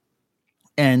metal.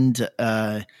 And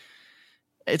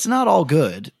it's not all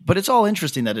good, but it's all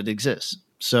interesting that it exists.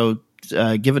 So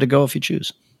give it a go if you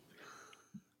choose.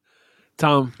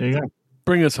 Tom, there you go.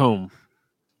 Bring us home.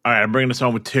 All right, I'm bringing us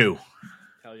home with two.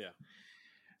 Hell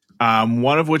yeah.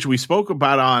 One of which we spoke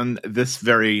about on this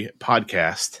very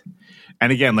podcast.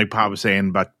 And again, like Pop was saying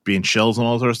about being chills and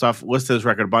all sort of stuff, listed this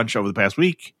record a bunch over the past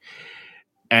week.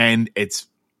 And it's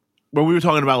when we were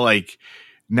talking about like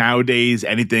nowadays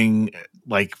anything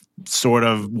like sort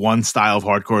of one style of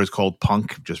hardcore is called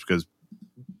punk, just because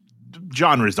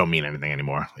genres don't mean anything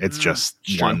anymore. It's just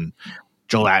one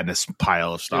gelatinous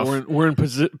pile of stuff. Yeah, we're in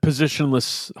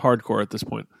positionless hardcore at this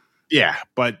point. Yeah,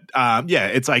 but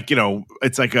it's like, you know,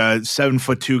 it's like a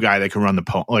 7'2" guy that can run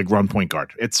run point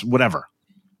guard. It's whatever.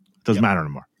 Doesn't matter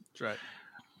anymore. That's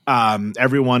right.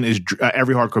 Everyone is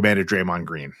every hardcore band is Draymond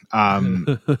Green.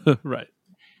 Right.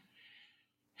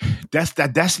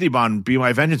 That Destiny Bond Be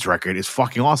My Vengeance record is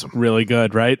fucking awesome. Really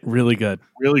good, right? Really good.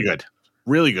 Really good.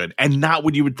 Really good. And not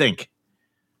what you would think.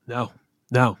 No.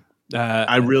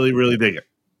 I really, really dig it.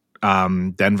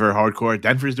 Denver hardcore.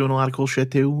 Denver's doing a lot of cool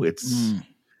shit too. It's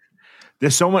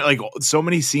there's so much, like so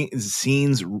many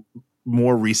scenes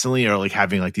more recently are like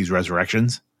having like these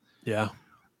resurrections. Yeah.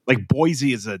 Like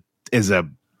Boise is a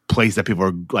place that people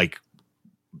are like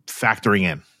factoring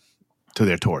in to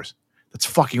their tours. That's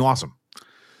fucking awesome.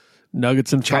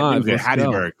 Nuggets and Chives.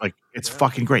 Hattiesburg. Like it's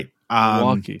fucking great.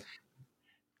 Milwaukee's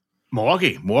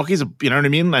you know what I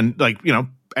mean? And like, you know,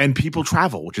 and people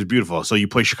travel, which is beautiful. So you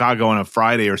play Chicago on a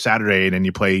Friday or Saturday, and then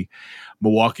you play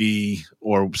Milwaukee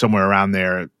or somewhere around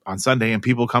there on Sunday, and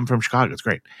people come from Chicago. It's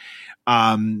great.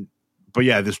 But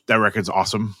yeah, that record's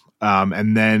awesome.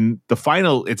 And then the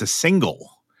final, it's a single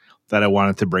that I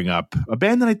wanted to bring up. A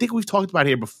band that I think we've talked about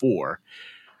here before.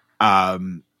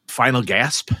 Final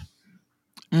Gasp.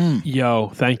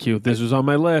 Yo, thank you. This was on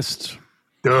my list.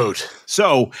 Dude.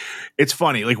 So it's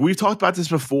funny. Like we've talked about this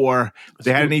before.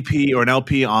 They had an EP or an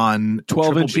LP on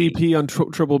 12-inch EP on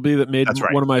Triple B that made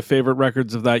one of my favorite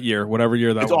records of that year, whatever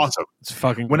year that was. It's awesome. It's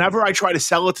fucking Whenever I try to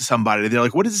sell it to somebody, they're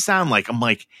like, what does it sound like? I'm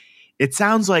like, it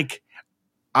sounds like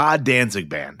a Danzig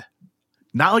band.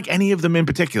 Not like any of them in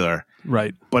particular.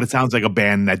 Right. But it sounds like a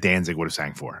band that Danzig would have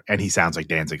sang for. And he sounds like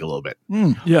Danzig a little bit.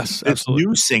 Yes, This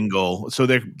new single. So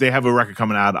they have a record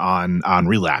coming out on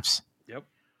Relapse. Yep.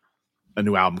 A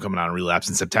new album coming out on Relapse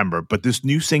in September. But this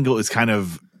new single is kind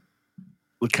of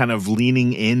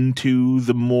leaning into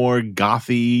the more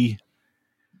gothy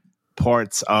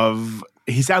parts of.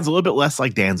 He sounds a little bit less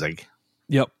like Danzig.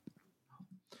 Yep.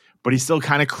 But he still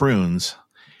kind of croons.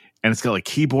 And it's got like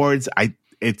keyboards.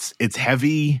 It's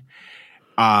heavy.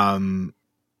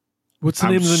 What's the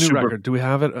name of the new record? Do we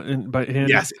have it by hand?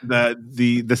 Yes.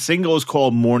 The single is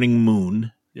called Morning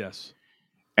Moon. Yes.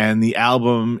 And the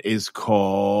album is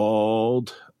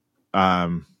called wait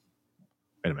a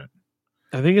minute.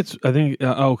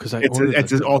 Because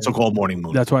it's also called Morning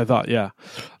Moon. That's what I thought. Yeah.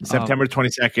 September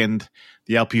 22nd.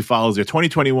 The LP follows their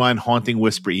 2021 Haunting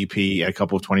Whisper EP, a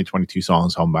couple of 2022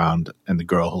 songs, Homebound, and The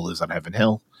Girl Who Lives on Heaven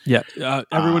Hill. Yeah,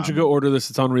 everyone should go order this.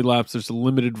 It's on Relapse. There's a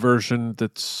limited version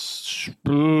that's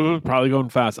probably going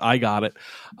fast. I got it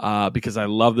because I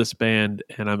love this band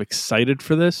and I'm excited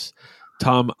for this.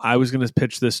 Tom, I was going to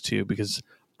pitch this to you because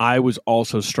I was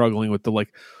also struggling with the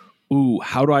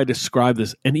how do I describe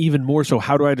this? And even more so,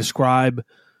 how do I describe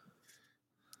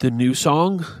the new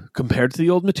song compared to the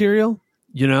old material?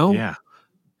 You know? Yeah.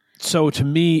 So to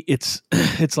me, it's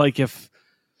like if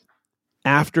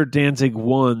after Danzig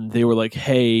won, they were like,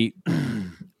 hey,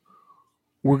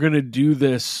 we're going to do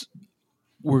this.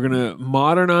 We're going to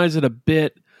modernize it a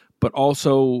bit, but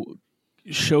also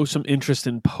show some interest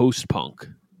in post-punk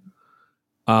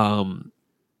and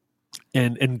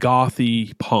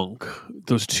gothy punk.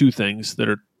 Those two things that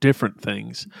are different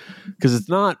things. Because it's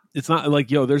not like,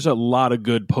 there's a lot of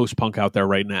good post-punk out there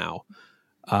right now.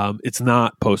 It's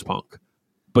not post-punk,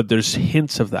 but there's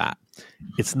hints of that.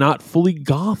 It's not fully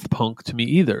goth punk to me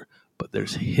either, but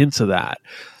there's hints of that.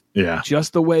 Yeah.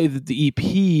 Just the way that the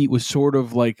EP was sort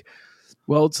of like,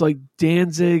 well, it's like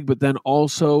Danzig, but then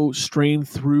also strained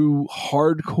through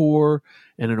hardcore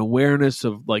and an awareness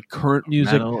of like current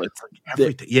music. Metal, it's like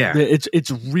everything. Yeah.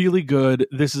 It's really good.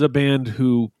 This is a band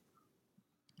who,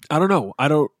 I don't know.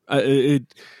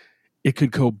 It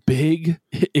could go big.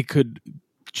 It could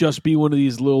just be one of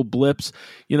these little blips,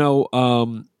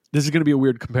 this is going to be a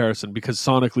weird comparison because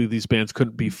sonically these bands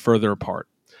couldn't be further apart.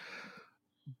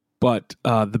 But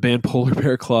the band Polar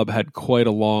Bear Club had quite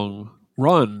a long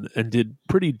run and did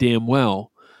pretty damn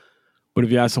well. But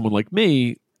if you ask someone like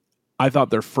me, I thought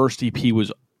their first EP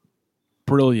was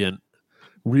brilliant,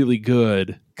 really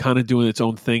good, kind of doing its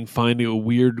own thing, finding a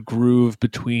weird groove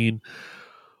between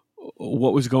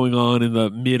what was going on in the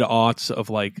mid-aughts of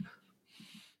like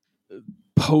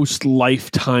post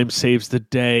Lifetime Saves the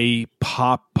Day,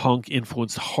 pop punk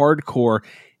influenced hardcore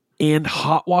and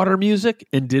hot water music,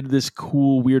 and did this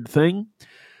cool weird thing.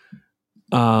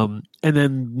 And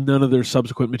then none of their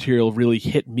subsequent material really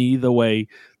hit me the way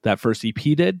that first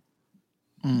EP did.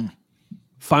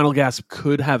 Final Gasp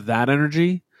could have that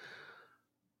energy,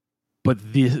 but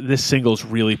this single is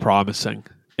really promising,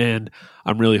 and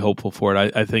I'm really hopeful for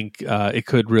it. I think it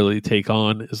could really take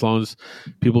on as long as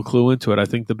people clue into it. I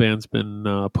think the band's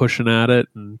been pushing at it,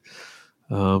 and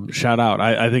shout out.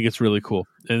 I think it's really cool,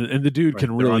 and the dude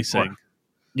can really sing.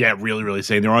 Yeah, really, really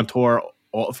sing. They're on tour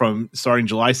from starting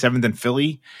July 7th in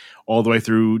Philly all the way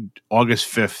through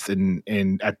August 5th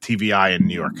at TVI in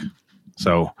New York.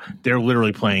 So they're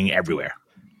literally playing everywhere.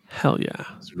 Hell yeah.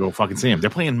 So go fucking see them. They're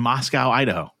playing Moscow,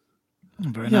 Idaho.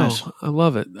 Very nice. I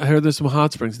love it. I heard there's some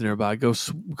hot springs nearby. Go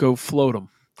float them.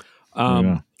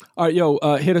 All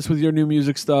right, hit us with your new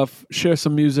music stuff. Share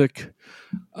some music.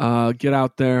 Get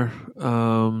out there.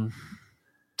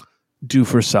 Do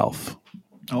for self.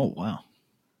 Oh, wow.